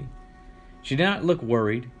slowly. She did not look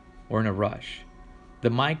worried or in a rush. The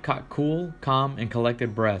mic caught cool, calm, and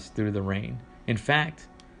collected breaths through the rain. In fact,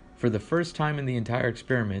 for the first time in the entire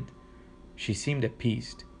experiment, she seemed at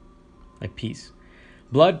peace.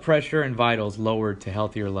 Blood pressure and vitals lowered to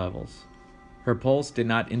healthier levels. Her pulse did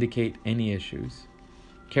not indicate any issues.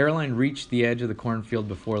 Caroline reached the edge of the cornfield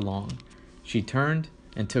before long. She turned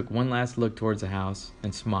and took one last look towards the house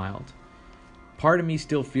and smiled. Part of me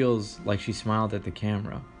still feels like she smiled at the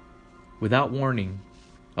camera. Without warning,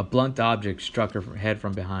 a blunt object struck her head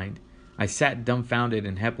from behind. I sat dumbfounded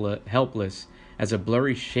and helpless as a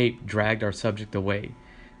blurry shape dragged our subject away.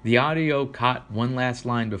 The audio caught one last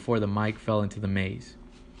line before the mic fell into the maze.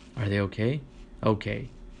 Are they okay? Okay.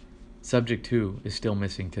 Subject 2 is still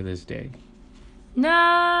missing to this day.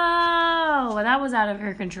 No! Well, that was out of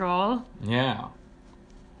her control. Yeah.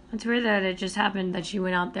 It's weird that it just happened that she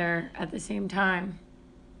went out there at the same time.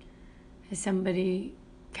 Has somebody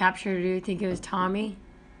captured her? Do you think it was Tommy?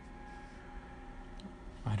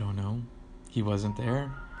 I don't know. He wasn't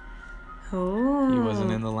there. Oh. He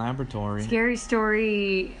wasn't in the laboratory. Scary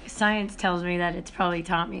story. Science tells me that it's probably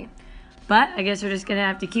Tommy. But I guess we're just going to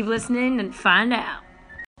have to keep listening and find out.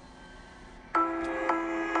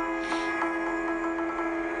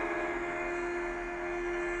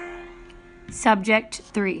 Subject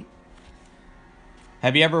 3.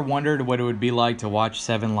 Have you ever wondered what it would be like to watch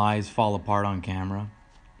 7 lives fall apart on camera?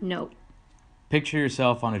 Nope. Picture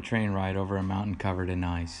yourself on a train ride over a mountain covered in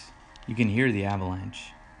ice. You can hear the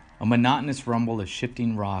avalanche. A monotonous rumble of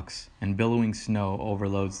shifting rocks and billowing snow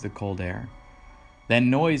overloads the cold air. That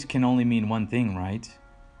noise can only mean one thing, right?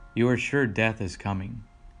 You are sure death is coming.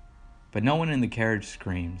 But no one in the carriage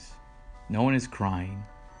screams. No one is crying.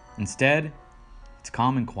 Instead, it's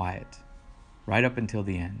calm and quiet, right up until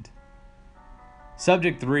the end.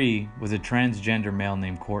 Subject 3 was a transgender male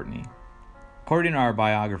named Courtney. According to our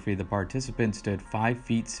biography, the participant stood 5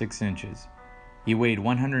 feet 6 inches. He weighed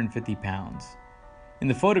 150 pounds. In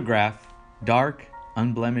the photograph, dark,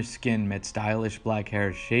 unblemished skin met stylish black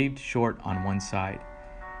hair shaved short on one side.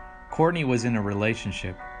 Courtney was in a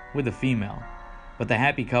relationship with a female, but the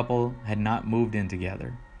happy couple had not moved in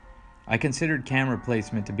together. I considered camera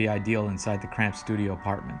placement to be ideal inside the cramped studio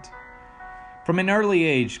apartment. From an early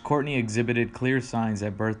age, Courtney exhibited clear signs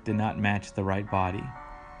that birth did not match the right body.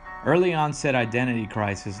 Early onset identity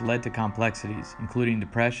crisis led to complexities, including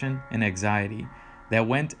depression and anxiety, that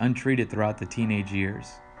went untreated throughout the teenage years.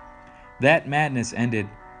 That madness ended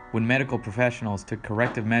when medical professionals took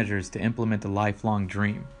corrective measures to implement a lifelong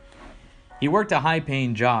dream. He worked a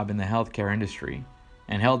high-paying job in the healthcare industry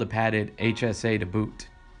and held a padded HSA to boot.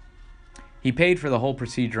 He paid for the whole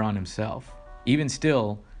procedure on himself. Even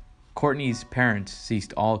still, Courtney's parents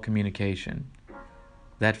ceased all communication.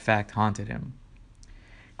 That fact haunted him.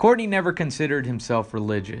 Courtney never considered himself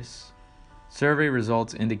religious. Survey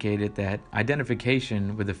results indicated that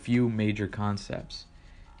identification with a few major concepts.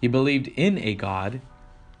 He believed in a God.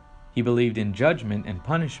 He believed in judgment and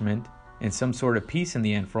punishment and some sort of peace in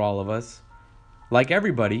the end for all of us. Like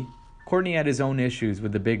everybody, Courtney had his own issues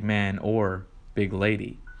with the big man or big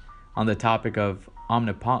lady. On the topic of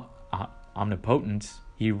omnipotence,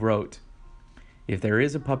 he wrote, "If there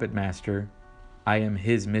is a puppet master, I am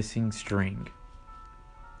his missing string."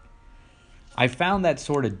 I found that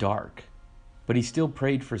sort of dark, but he still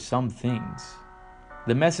prayed for some things.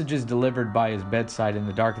 The messages delivered by his bedside in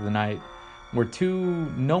the dark of the night were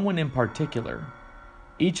to no one in particular.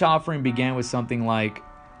 Each offering began with something like,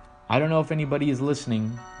 "I don't know if anybody is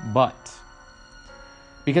listening, but..."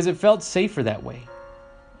 Because it felt safer that way.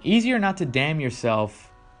 Easier not to damn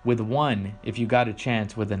yourself with one if you got a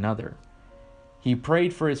chance with another. He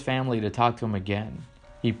prayed for his family to talk to him again.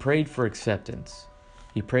 He prayed for acceptance.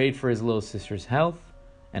 He prayed for his little sister's health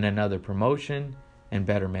and another promotion and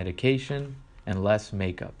better medication and less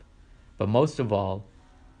makeup. But most of all,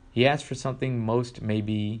 He asked for something most may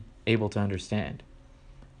be able to understand.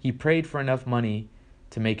 He prayed for enough money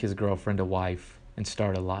to make his girlfriend a wife and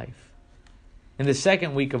start a life. In the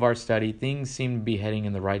second week of our study, things seemed to be heading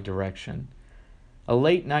in the right direction. A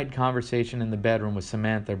late-night conversation in the bedroom with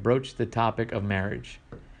Samantha broached the topic of marriage.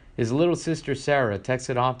 His little sister Sarah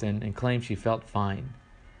texted often and claimed she felt fine.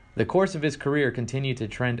 The course of his career continued to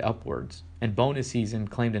trend upwards, and bonus season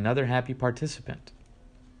claimed another happy participant.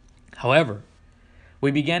 However,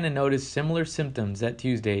 we began to notice similar symptoms that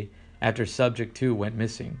Tuesday after Subject 2 went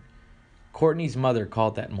missing. Courtney's mother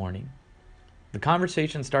called that morning. The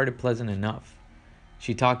conversation started pleasant enough.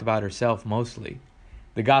 She talked about herself mostly.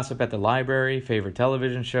 The gossip at the library, favorite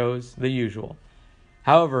television shows, the usual.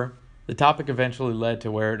 However, the topic eventually led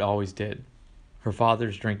to where it always did. Her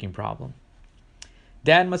father's drinking problem.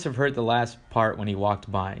 Dad must have heard the last part when he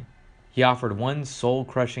walked by. He offered one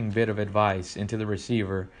soul-crushing bit of advice into the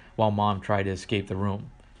receiver while Mom tried to escape the room.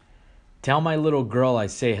 "Tell my little girl I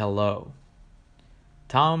say hello."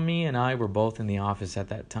 Tommy and I were both in the office at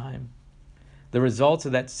that time. The results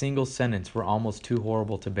of that single sentence were almost too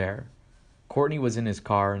horrible to bear. Courtney was in his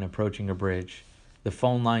car and approaching a bridge. The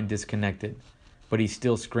phone line disconnected, but he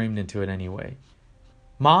still screamed into it anyway.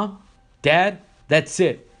 "Mom? Dad? That's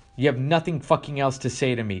it. You have nothing fucking else to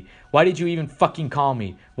say to me. Why did you even fucking call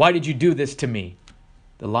me? Why did you do this to me?"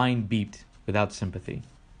 The line beeped without sympathy.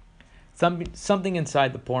 Something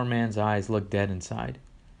inside the poor man's eyes looked dead inside.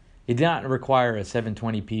 It did not require a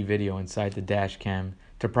 720p video inside the dash cam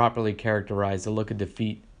to properly characterize the look of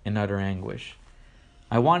defeat and utter anguish.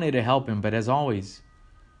 I wanted to help him, but as always,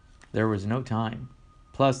 there was no time.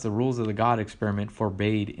 Plus, the rules of the God experiment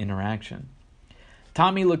forbade interaction.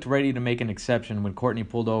 Tommy looked ready to make an exception when Courtney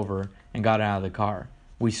pulled over and got out of the car.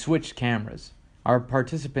 We switched cameras. Our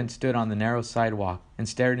participant stood on the narrow sidewalk and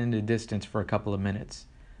stared into the distance for a couple of minutes.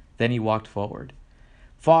 Then he walked forward.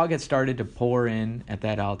 Fog had started to pour in at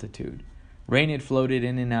that altitude. Rain had floated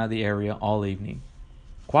in and out of the area all evening.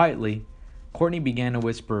 Quietly, Courtney began to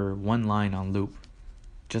whisper one line on loop,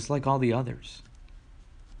 just like all the others.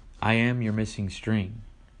 "I am your missing string.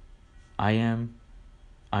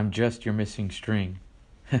 I'm just your missing string.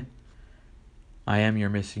 I am your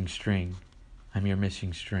missing string. I'm your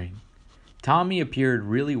missing string." Tommy appeared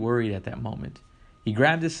really worried at that moment. He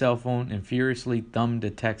grabbed his cell phone and furiously thumbed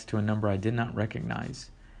a text to a number I did not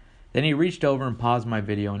recognize. Then he reached over and paused my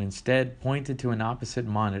video and instead pointed to an opposite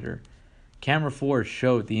monitor. Camera 4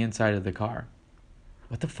 showed the inside of the car.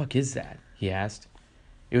 "What the fuck is that?" he asked.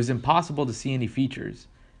 It was impossible to see any features,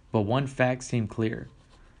 but one fact seemed clear.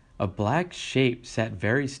 A black shape sat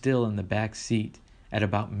very still in the back seat at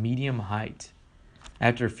about medium height.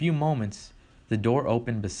 After a few moments, the door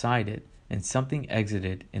opened beside it and something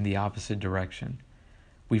exited in the opposite direction.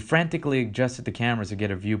 We frantically adjusted the cameras to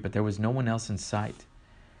get a view, but there was no one else in sight.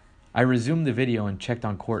 I resumed the video and checked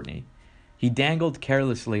on Courtney. He dangled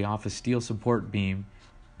carelessly off a steel support beam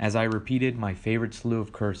as I repeated my favorite slew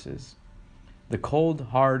of curses. The cold,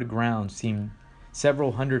 hard ground seemed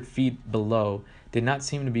several hundred feet below did not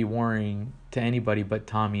seem to be worrying to anybody but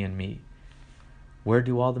Tommy and me. "Where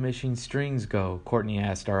do all the missing strings go?" Courtney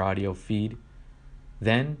asked our audio feed.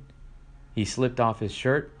 Then he slipped off his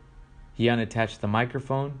shirt. He unattached the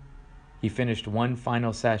microphone. He finished one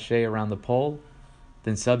final sachet around the pole.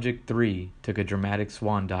 Then Subject 3 took a dramatic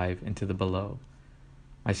swan dive into the below.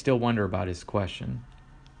 I still wonder about his question.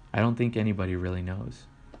 I don't think anybody really knows.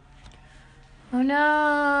 Oh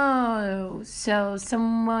no! So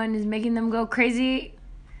someone is making them go crazy?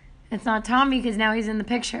 It's not Tommy because now he's in the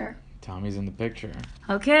picture. Tommy's in the picture.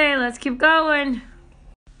 Okay, let's keep going.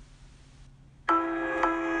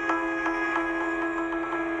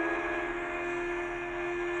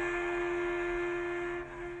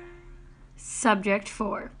 Subject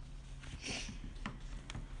 4.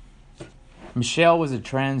 Michelle was a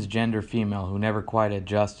transgender female who never quite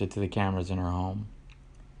adjusted to the cameras in her home.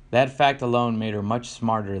 That fact alone made her much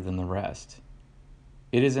smarter than the rest.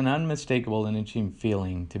 It is an unmistakable and itching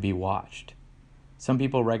feeling to be watched. Some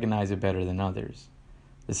people recognize it better than others.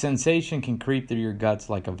 The sensation can creep through your guts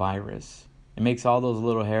like a virus. It makes all those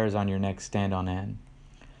little hairs on your neck stand on end.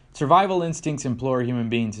 Survival instincts implore human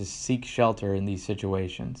beings to seek shelter in these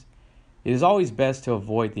situations. It is always best to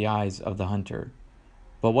avoid the eyes of the hunter.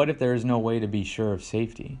 But what if there is no way to be sure of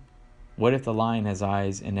safety? What if the lion has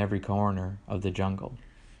eyes in every corner of the jungle?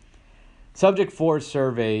 Subject 4's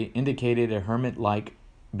survey indicated a hermit-like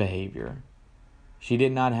behavior. She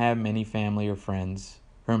did not have many family or friends.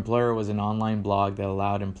 Her employer was an online blog that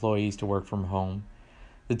allowed employees to work from home.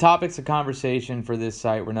 The topics of conversation for this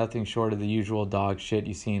site were nothing short of the usual dog shit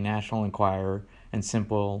you see in National Enquirer and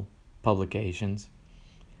simple publications.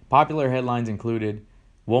 Popular headlines included,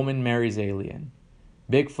 Woman marries alien.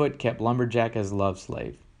 Bigfoot kept lumberjack as love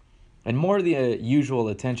slave. And more of the usual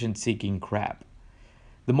attention-seeking crap.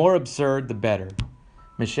 The more absurd, the better.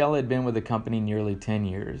 Michelle had been with the company nearly 10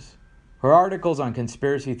 years. Her articles on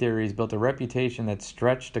conspiracy theories built a reputation that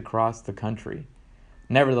stretched across the country.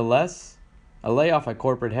 Nevertheless, a layoff at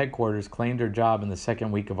corporate headquarters claimed her job in the second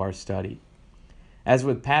week of our study. As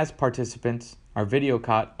with past participants, our video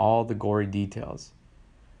caught all the gory details.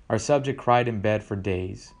 Our subject cried in bed for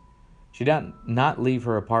days. She did not leave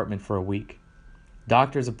her apartment for a week.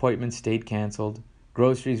 Doctor's appointments stayed canceled,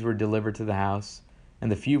 groceries were delivered to the house,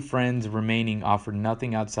 and the few friends remaining offered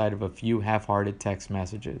nothing outside of a few half-hearted text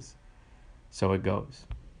messages. So it goes.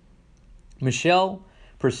 Michelle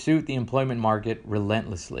pursued the employment market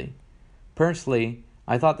relentlessly. Personally,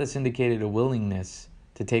 I thought this indicated a willingness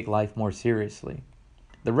to take life more seriously.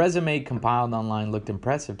 The resume compiled online looked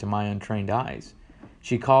impressive to my untrained eyes.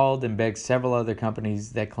 She called and begged several other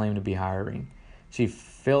companies that claimed to be hiring. She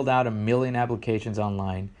filled out 1 million applications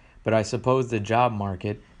online, but I suppose the job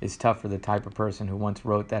market is tough for the type of person who once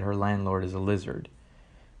wrote that her landlord is a lizard.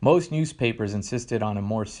 Most newspapers insisted on a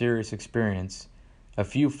more serious experience. A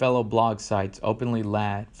few fellow blog sites openly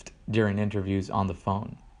laughed during interviews on the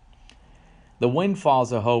phone. The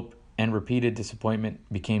windfalls of hope and repeated disappointment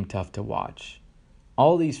became tough to watch.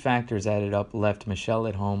 All these factors added up left Michelle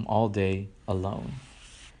at home all day alone.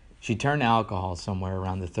 She turned to alcohol somewhere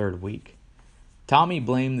around the 3rd week. Tommy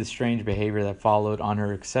blamed the strange behavior that followed on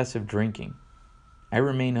her excessive drinking. I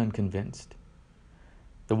remain unconvinced.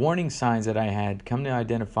 The warning signs that I had come to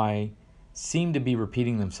identify seemed to be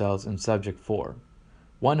repeating themselves in subject 4.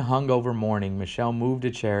 One hungover morning, Michelle moved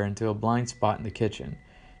a chair into a blind spot in the kitchen.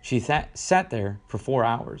 She sat there for 4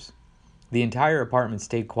 hours. The entire apartment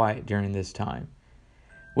stayed quiet during this time.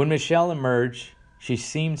 When Michelle emerged, she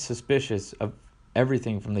seemed suspicious of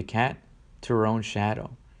everything from the cat to her own shadow.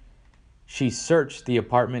 She searched the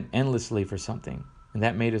apartment endlessly for something, and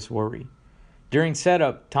that made us worry. During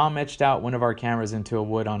setup, Tom etched out one of our cameras into a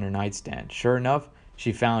wood on her nightstand. Sure enough,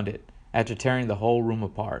 she found it, after tearing the whole room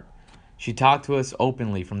apart. She talked to us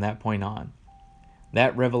openly from that point on.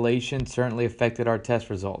 That revelation certainly affected our test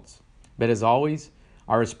results. But as always,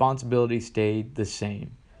 our responsibility stayed the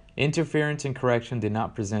same. Interference and correction did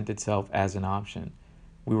not present itself as an option.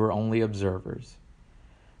 We were only observers.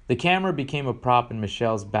 The camera became a prop in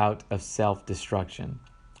Michelle's bout of self-destruction.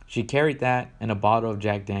 She carried that and a bottle of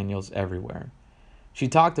Jack Daniels everywhere. She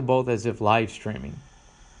talked to both as if live streaming.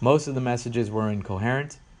 Most of the messages were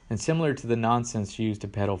incoherent and similar to the nonsense she used to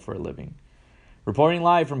peddle for a living. Reporting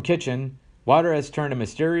live from kitchen, water has turned a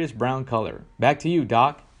mysterious brown color. Back to you,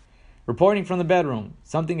 Doc. Reporting from the bedroom,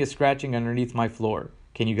 something is scratching underneath my floor.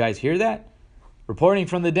 Can you guys hear that? Reporting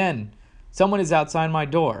from the den, someone is outside my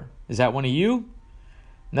door. Is that one of you?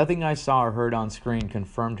 Nothing I saw or heard on screen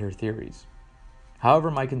confirmed her theories. However,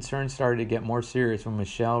 my concerns started to get more serious when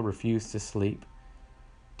Michelle refused to sleep.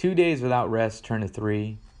 2 days without rest turned to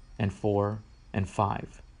 3 and 4 and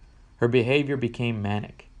 5. Her behavior became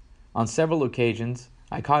manic. On several occasions,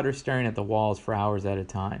 I caught her staring at the walls for hours at a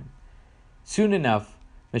time. Soon enough,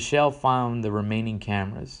 Michelle found the remaining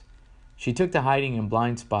cameras. She took to hiding in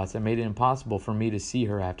blind spots that made it impossible for me to see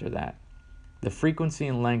her after that. The frequency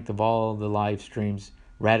and length of all the live streams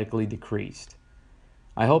radically decreased.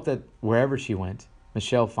 I hope that wherever she went,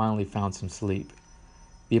 Michelle finally found some sleep.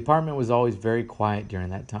 The apartment was always very quiet during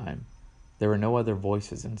that time. There were no other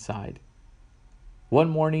voices inside. One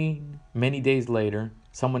morning, many days later,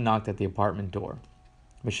 someone knocked at the apartment door.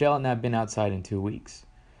 Michelle had not been outside in 2 weeks.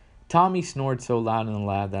 Tommy snored so loud in the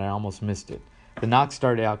lab that I almost missed it. The knock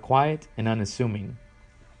started out quiet and unassuming.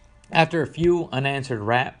 After a few unanswered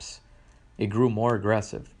raps, it grew more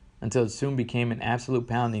aggressive, until it soon became an absolute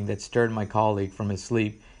pounding that stirred my colleague from his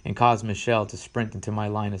sleep and caused Michelle to sprint into my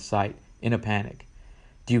line of sight in a panic.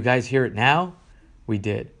 Do you guys hear it now? We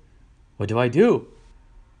did. What do I do?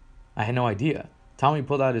 I had no idea. Tommy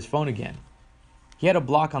pulled out his phone again. He had a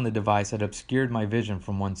block on the device that obscured my vision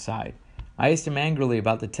from one side. I asked him angrily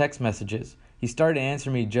about the text messages. He started to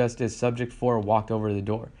answer me just as Subject 4 walked over to the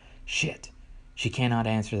door. Shit, she cannot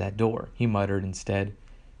answer that door, he muttered instead.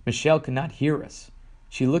 Michelle could not hear us.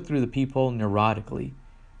 She looked through the peephole neurotically.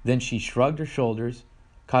 Then she shrugged her shoulders,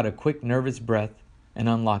 caught a quick nervous breath, and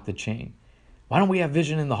unlocked the chain. Why don't we have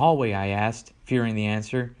vision in the hallway, I asked, fearing the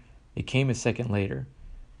answer. It came a second later.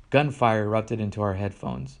 Gunfire erupted into our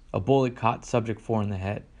headphones. A bullet caught Subject 4 in the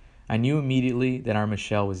head. I knew immediately that our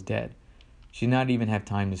Michelle was dead. She did not even have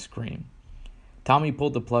time to scream. Tommy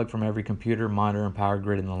pulled the plug from every computer, monitor, and power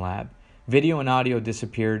grid in the lab. Video and audio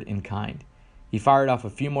disappeared in kind. He fired off a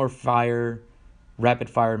few more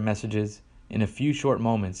rapid-fire messages. In a few short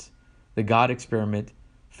moments, the God experiment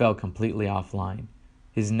fell completely offline.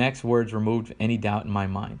 His next words removed any doubt in my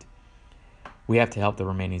mind. We have to help the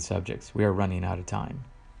remaining subjects. We are running out of time.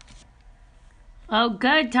 Oh,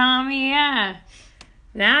 good, Tommy, yeah.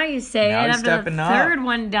 Now you say it after the third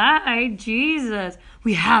one died. Jesus.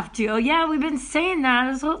 We have to. Oh, yeah, we've been saying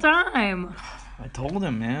that this whole time. I told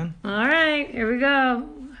him, man. All right, here we go.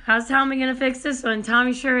 How's Tommy going to fix this one?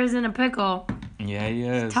 Tommy sure is in a pickle. Yeah, he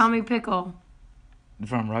is. It's Tommy Pickle.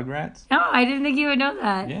 From Rugrats? Oh, I didn't think you would know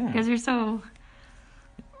that. Yeah. Because you're so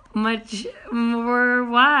much more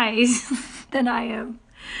wise than I am.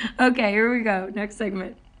 Okay, here we go. Next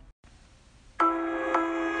segment.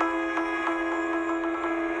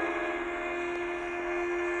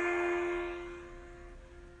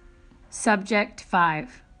 Subject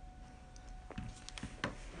 5.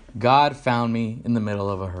 God found me in the middle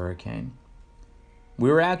of a hurricane. We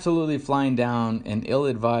were absolutely flying down an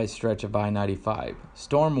ill-advised stretch of I-95.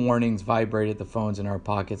 Storm warnings vibrated the phones in our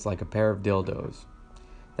pockets like a pair of dildos.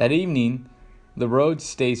 That evening, the roads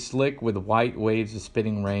stayed slick with white waves of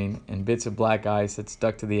spitting rain and bits of black ice that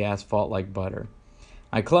stuck to the asphalt like butter.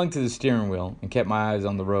 I clung to the steering wheel and kept my eyes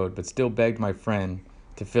on the road, but still begged my friend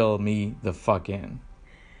to fill me the fuck in.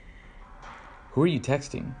 Who are you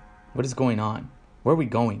texting? What is going on? Where are we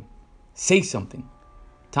going? Say something.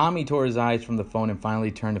 Tommy tore his eyes from the phone and finally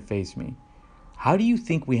turned to face me. How do you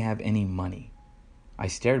think we have any money? I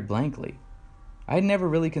stared blankly. I had never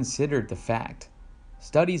really considered the fact.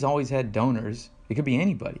 Studies always had donors. It could be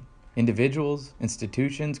anybody. Individuals,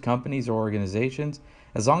 institutions, companies, or organizations,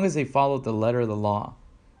 as long as they followed the letter of the law,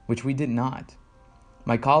 which we did not.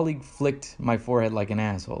 My colleague flicked my forehead like an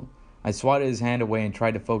asshole. I swatted his hand away and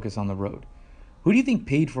tried to focus on the road. Who do you think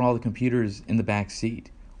paid for all the computers in the back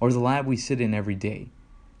seat, or the lab we sit in every day?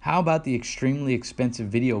 How about the extremely expensive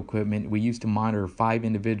video equipment we used to monitor 5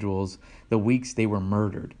 individuals the weeks they were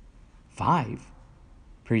murdered? 5?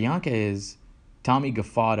 Priyanka is... Tommy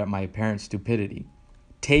guffawed at my apparent stupidity.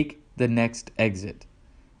 Take the next exit.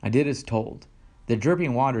 I did as told. The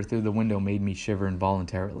dripping water through the window made me shiver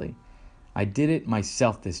involuntarily. I did it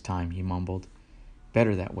myself this time, he mumbled.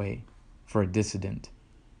 Better that way, for a dissident.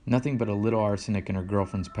 Nothing but a little arsenic in her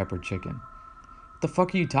girlfriend's pepper chicken. What the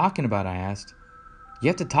fuck are you talking about, I asked. You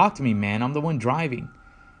have to talk to me, man. I'm the one driving.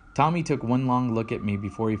 Tommy took one long look at me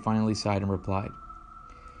before he finally sighed and replied.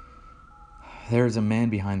 There is a man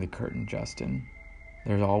behind the curtain, Justin.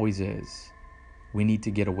 There always is. We need to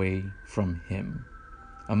get away from him.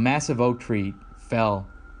 A massive oak tree fell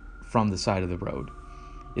from the side of the road.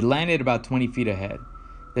 It landed about 20 feet ahead.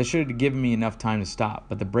 That should have given me enough time to stop,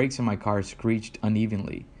 but the brakes in my car screeched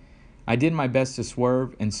unevenly. I did my best to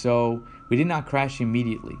swerve, and so we did not crash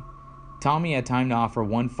immediately. Tommy had time to offer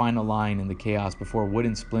one final line in the chaos before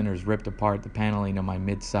wooden splinters ripped apart the paneling of my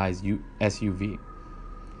mid-sized SUV.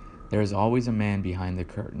 There is always a man behind the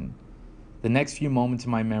curtain. The next few moments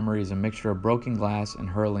in my memory is a mixture of broken glass and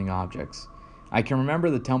hurling objects. I can remember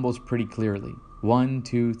the tumbles pretty clearly. 1,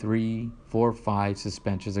 2, 3, 4, 5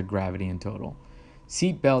 suspensions of gravity in total.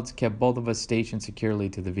 Seat belts kept both of us stationed securely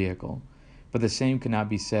to the vehicle, but the same could not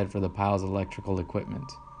be said for the piles of electrical equipment.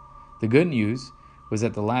 The good news was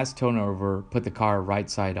that the last turnover put the car right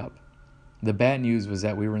side up. The bad news was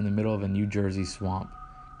that we were in the middle of a New Jersey swamp,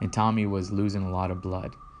 and Tommy was losing a lot of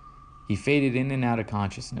blood. He faded in and out of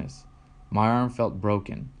consciousness. My arm felt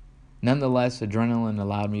broken. Nonetheless, adrenaline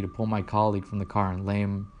allowed me to pull my colleague from the car and lay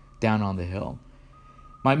him down on the hill.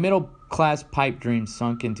 My middle-class pipe dream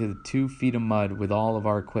sunk into the 2 feet of mud with all of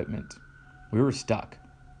our equipment. We were stuck.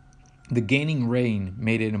 The gaining rain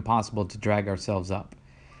made it impossible to drag ourselves up.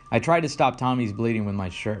 I tried to stop Tommy's bleeding with my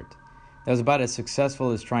shirt. That was about as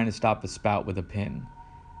successful as trying to stop a spout with a pin.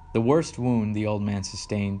 The worst wound the old man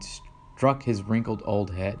sustained struck his wrinkled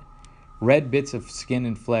old head. Red bits of skin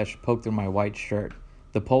and flesh poked through my white shirt.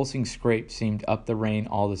 The pulsing scrape seemed up the rain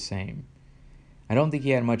all the same. I don't think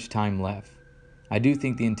he had much time left. I do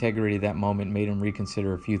think the integrity of that moment made him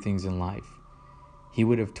reconsider a few things in life. He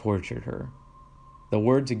would have tortured her. The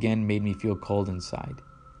words again made me feel cold inside.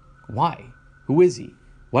 Why? Who is he?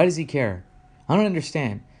 Why does he care? I don't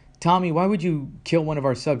understand. Tommy, why would you kill one of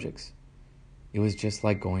our subjects? It was just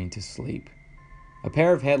like going to sleep. A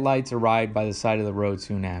pair of headlights arrived by the side of the road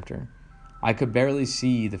soon after. I could barely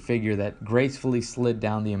see the figure that gracefully slid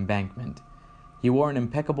down the embankment. He wore an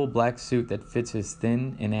impeccable black suit that fits his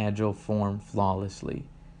thin and agile form flawlessly.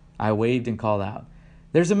 I waved and called out,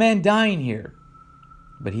 "There's a man dying here!"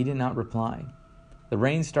 But he did not reply. The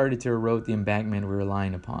rain started to erode the embankment we were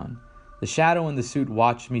lying upon. The shadow in the suit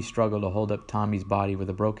watched me struggle to hold up Tommy's body with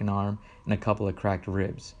a broken arm and a couple of cracked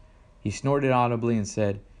ribs. He snorted audibly and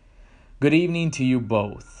said, "Good evening to you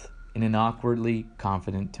both," in an awkwardly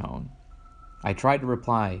confident tone. I tried to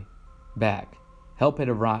reply back. Help had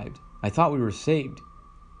arrived. I thought we were saved.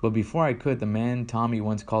 But before I could, the man Tommy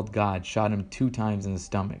once called God shot him 2 times in the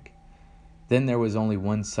stomach. Then there was only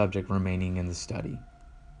one subject remaining in the study.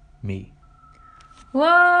 Me.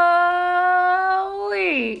 Whoa-wee.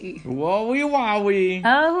 Whoa-wee-wowie.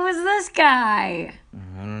 Oh, who is this guy?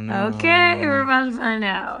 I don't know. Okay, we're about to find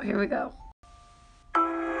out. Here we go.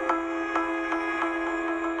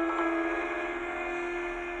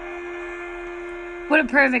 What a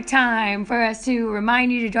perfect time for us to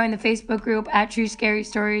remind you to join the Facebook group at True Scary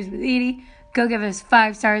Stories with Edie. Go give us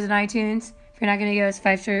 5 stars on iTunes. If you're not going to give us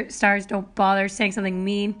 5 stars, don't bother saying something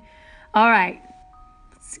mean. All right.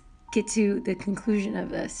 Let's get to the conclusion of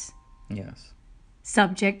this. Yes.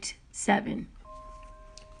 Subject 7.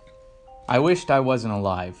 I wished I wasn't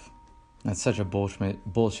alive. That's such a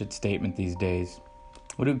bullshit statement these days.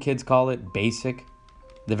 What do kids call it? Basic?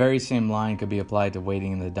 The very same line could be applied to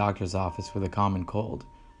waiting in the doctor's office with a common cold,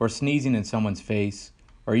 or sneezing in someone's face,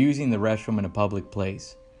 or using the restroom in a public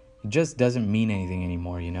place. It just doesn't mean anything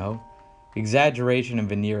anymore, you know? Exaggeration and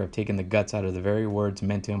veneer have taken the guts out of the very words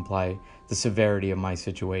meant to imply the severity of my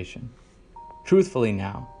situation. Truthfully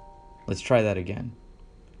now, let's try that again.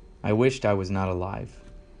 I wished I was not alive.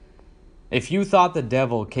 If you thought the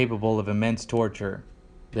devil capable of immense torture,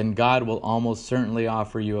 then God will almost certainly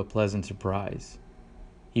offer you a pleasant surprise.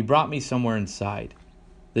 He brought me somewhere inside.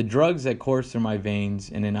 The drugs that coursed through my veins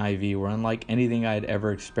in an IV were unlike anything I had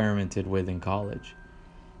ever experimented with in college.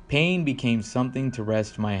 Pain became something to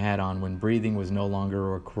rest my head on when breathing was no longer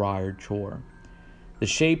a required chore. The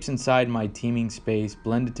shapes inside my teeming space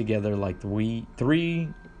blended together like 3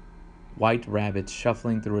 white rabbits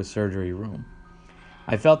shuffling through a surgery room.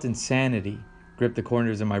 I felt insanity grip the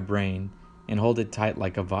corners of my brain and hold it tight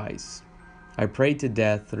like a vice. I prayed to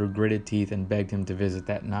death through gritted teeth and begged him to visit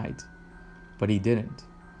that night. But he didn't.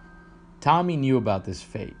 Tommy knew about this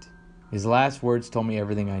fate. His last words told me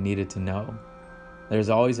everything I needed to know. There's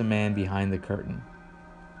always a man behind the curtain.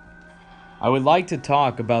 I would like to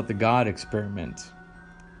talk about the God experiment.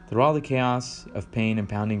 Through all the chaos of pain and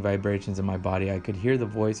pounding vibrations in my body, I could hear the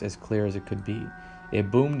voice as clear as it could be.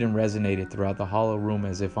 It boomed and resonated throughout the hollow room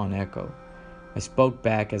as if on echo. I spoke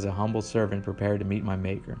back as a humble servant prepared to meet my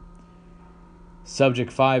maker.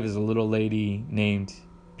 Subject 5 is a little lady named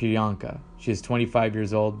Priyanka. She is 25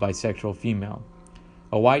 years old, bisexual female.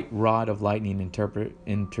 A white rod of lightning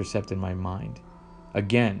intercepted my mind.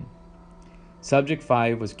 Again. Subject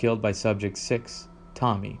 5 was killed by Subject 6,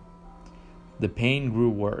 Tommy. The pain grew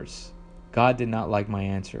worse. God did not like my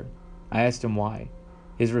answer. I asked him why.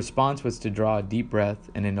 His response was to draw a deep breath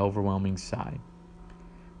and an overwhelming sigh.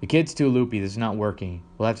 The kid's too loopy. This is not working.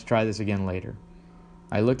 We'll have to try this again later.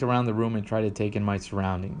 I looked around the room and tried to take in my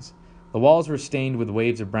surroundings. The walls were stained with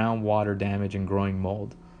waves of brown water damage and growing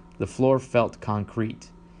mold. The floor felt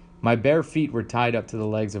concrete. My bare feet were tied up to the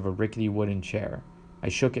legs of a rickety wooden chair. I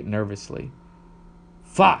shook it nervously.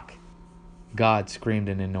 Fuck! God screamed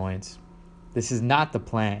in annoyance. This is not the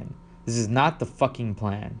plan. This is not the fucking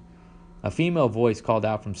plan. A female voice called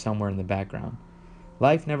out from somewhere in the background.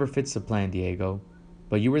 Life never fits the plan, Diego.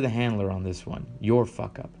 But you were the handler on this one. Your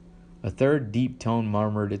fuck up. A third deep tone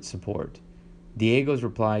murmured its support. Diego's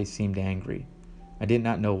reply seemed angry. I did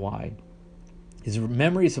not know why. His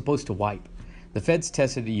memory is supposed to wipe. The feds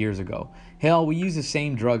tested it years ago. Hell, we used the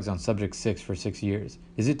same drugs on Subject 6 for 6 years.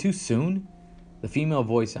 Is it too soon? The female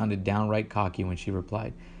voice sounded downright cocky when she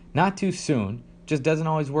replied. Not too soon. Just doesn't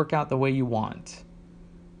always work out the way you want.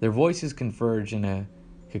 Their voices converged in a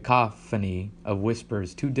cacophony of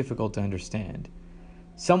whispers too difficult to understand.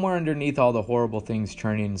 Somewhere underneath all the horrible things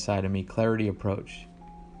churning inside of me, clarity approached.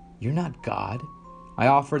 You're not God. I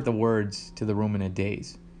offered the words to the room in a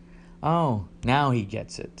daze. Oh, now he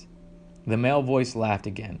gets it. The male voice laughed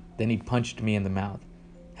again. Then he punched me in the mouth.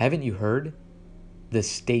 Haven't you heard? The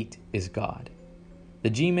state is God.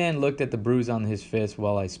 The G-man looked at the bruise on his fist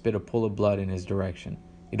while I spit a pool of blood in his direction.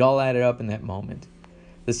 It all added up in that moment.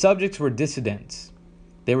 The subjects were dissidents.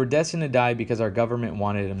 They were destined to die because our government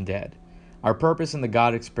wanted them dead. Our purpose in the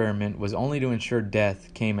God experiment was only to ensure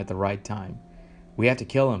death came at the right time. We have to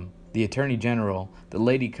kill him. The Attorney General, the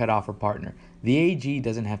lady cut off her partner. The AG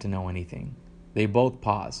doesn't have to know anything. They both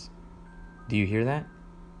paused. Do you hear that?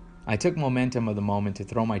 I took momentum of the moment to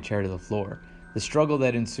throw my chair to the floor. The struggle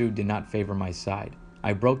that ensued did not favor my side.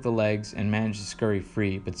 I broke the legs and managed to scurry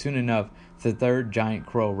free, but soon enough, the third giant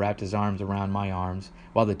crow wrapped his arms around my arms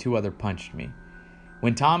while the 2 others punched me.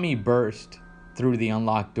 When Tommy burst through the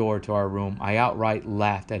unlocked door to our room, I outright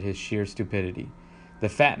laughed at his sheer stupidity. The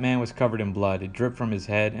fat man was covered in blood. It dripped from his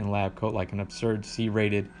head and lab coat like an absurd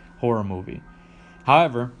C-rated horror movie.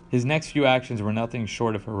 However, his next few actions were nothing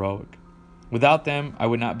short of heroic. Without them, I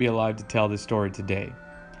would not be alive to tell this story today.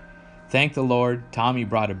 Thank the Lord, Tommy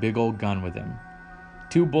brought a big old gun with him.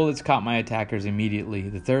 2 bullets caught my attackers immediately.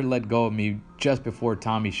 The third let go of me just before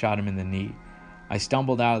Tommy shot him in the knee. I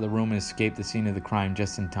stumbled out of the room and escaped the scene of the crime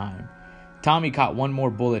just in time. Tommy caught 1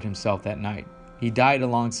 more bullet himself that night. He died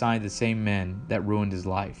alongside the same men that ruined his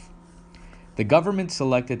life. The government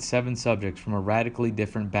selected 7 subjects from radically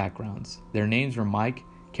different backgrounds. Their names were Mike,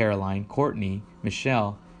 Caroline, Courtney,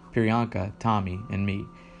 Michelle, Priyanka, Tommy, and me.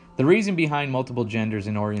 The reason behind multiple genders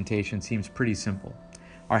and orientation seems pretty simple.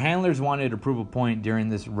 Our handlers wanted to prove a point during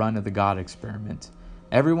this run of the God experiment.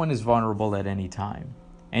 Everyone is vulnerable at any time.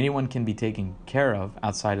 Anyone can be taken care of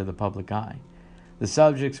outside of the public eye. The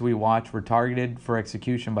subjects we watched were targeted for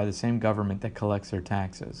execution by the same government that collects their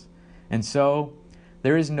taxes. And so,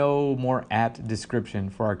 there is no more apt description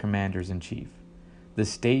for our commanders-in-chief. The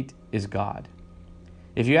state is God.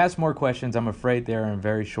 If you ask more questions, I'm afraid they are in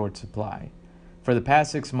very short supply. For the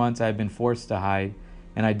past 6 months, I have been forced to hide,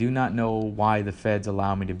 and I do not know why the feds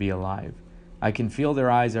allow me to be alive. I can feel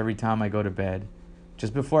their eyes every time I go to bed.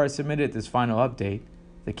 Just before I submitted this final update,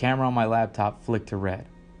 the camera on my laptop flicked to red.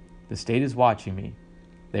 The state is watching me.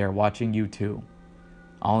 They are watching you too.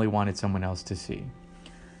 I only wanted someone else to see.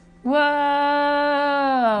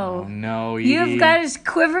 Whoa! Oh, no, You've got us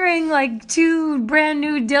quivering like 2 brand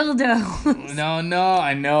new dildos. No,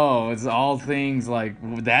 I know. It's all things like,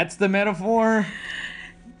 that's the metaphor?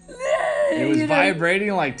 It was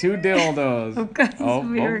vibrating like 2 dildos.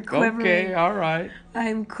 We were quivering. Okay, all right.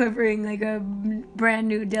 I'm quivering like a brand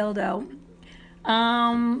new dildo.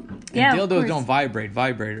 Dildos don't vibrate.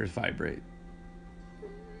 Vibrators vibrate.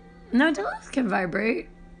 No, dildos can vibrate.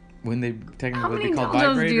 Wouldn't they technically be called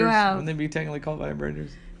vibrators? Do you have? Wouldn't they be technically called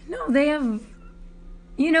vibrators? No, they have.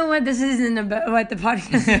 You know what? This isn't about what the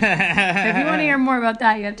podcast is. If you want to hear more about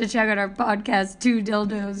that, you have to check out our podcast, 2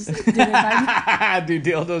 Dildos. Do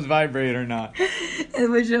dildos vibrate or not?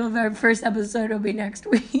 Which our first episode will be next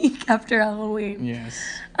week after Halloween. Yes.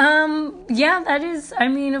 Yeah, that is. I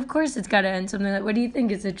mean, of course it's got to end something like. What do you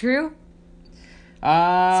think? Is it true?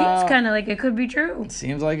 Seems kind of like it could be true.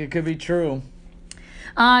 Seems like it could be true.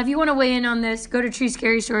 If you want to weigh in on this, go to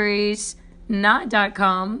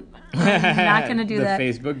truescarystories.com. I'm not going to do that. The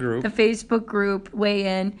Facebook group. The Facebook group,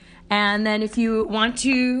 weigh in. And then if you want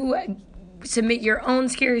to submit your own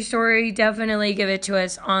scary story, definitely give it to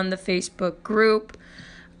us on the Facebook group.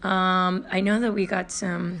 I know that we got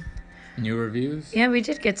some... New reviews? Yeah, we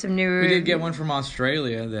did get some new reviews. We did get one from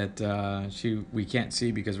Australia that we can't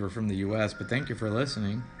see because we're from the U.S., but thank you for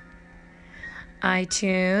listening.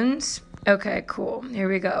 iTunes. Okay, cool. Here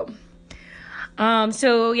we go.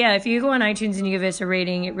 So yeah, if you go on iTunes and you give us a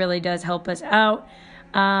rating, it really does help us out.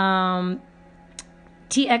 TX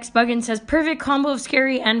Buggin says, perfect combo of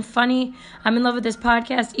scary and funny. I'm in love with this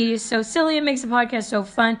podcast. Edie is so silly. It makes the podcast so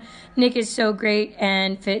fun. Nick is so great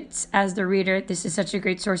and fits as the reader. This is such a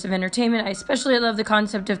great source of entertainment. I especially love the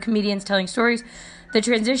concept of comedians telling stories. The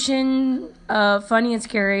transition of funny and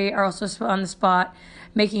scary are also on the spot,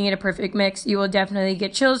 making it a perfect mix. You will definitely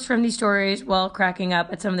get chills from these stories while cracking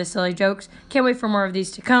up at some of the silly jokes. Can't wait for more of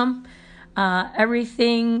these to come.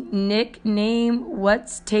 Everything nickname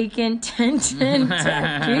what's taken 10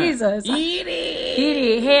 Jesus.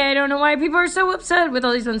 Edie. Hey, I don't know why people are so upset with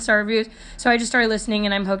all these 1-star reviews. So I just started listening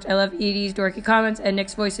and I'm hooked. I love Edie's dorky comments and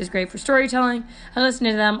Nick's voice is great for storytelling. I listen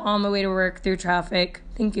to them on my way to work through traffic.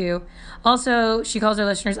 Thank you. Also, she calls her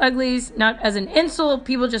listeners uglies, not as an insult.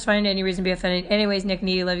 People just find any reason to be offended. Anyways, Nick and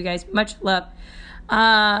Edie, love you guys. Much love.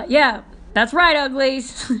 Yeah. That's right,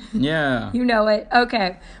 uglies. Yeah. You know it.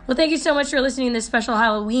 Okay. Well, thank you so much for listening to this special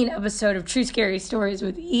Halloween episode of True Scary Stories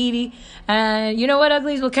with Edie. And you know what,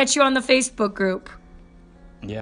 uglies? We'll catch you on the Facebook group.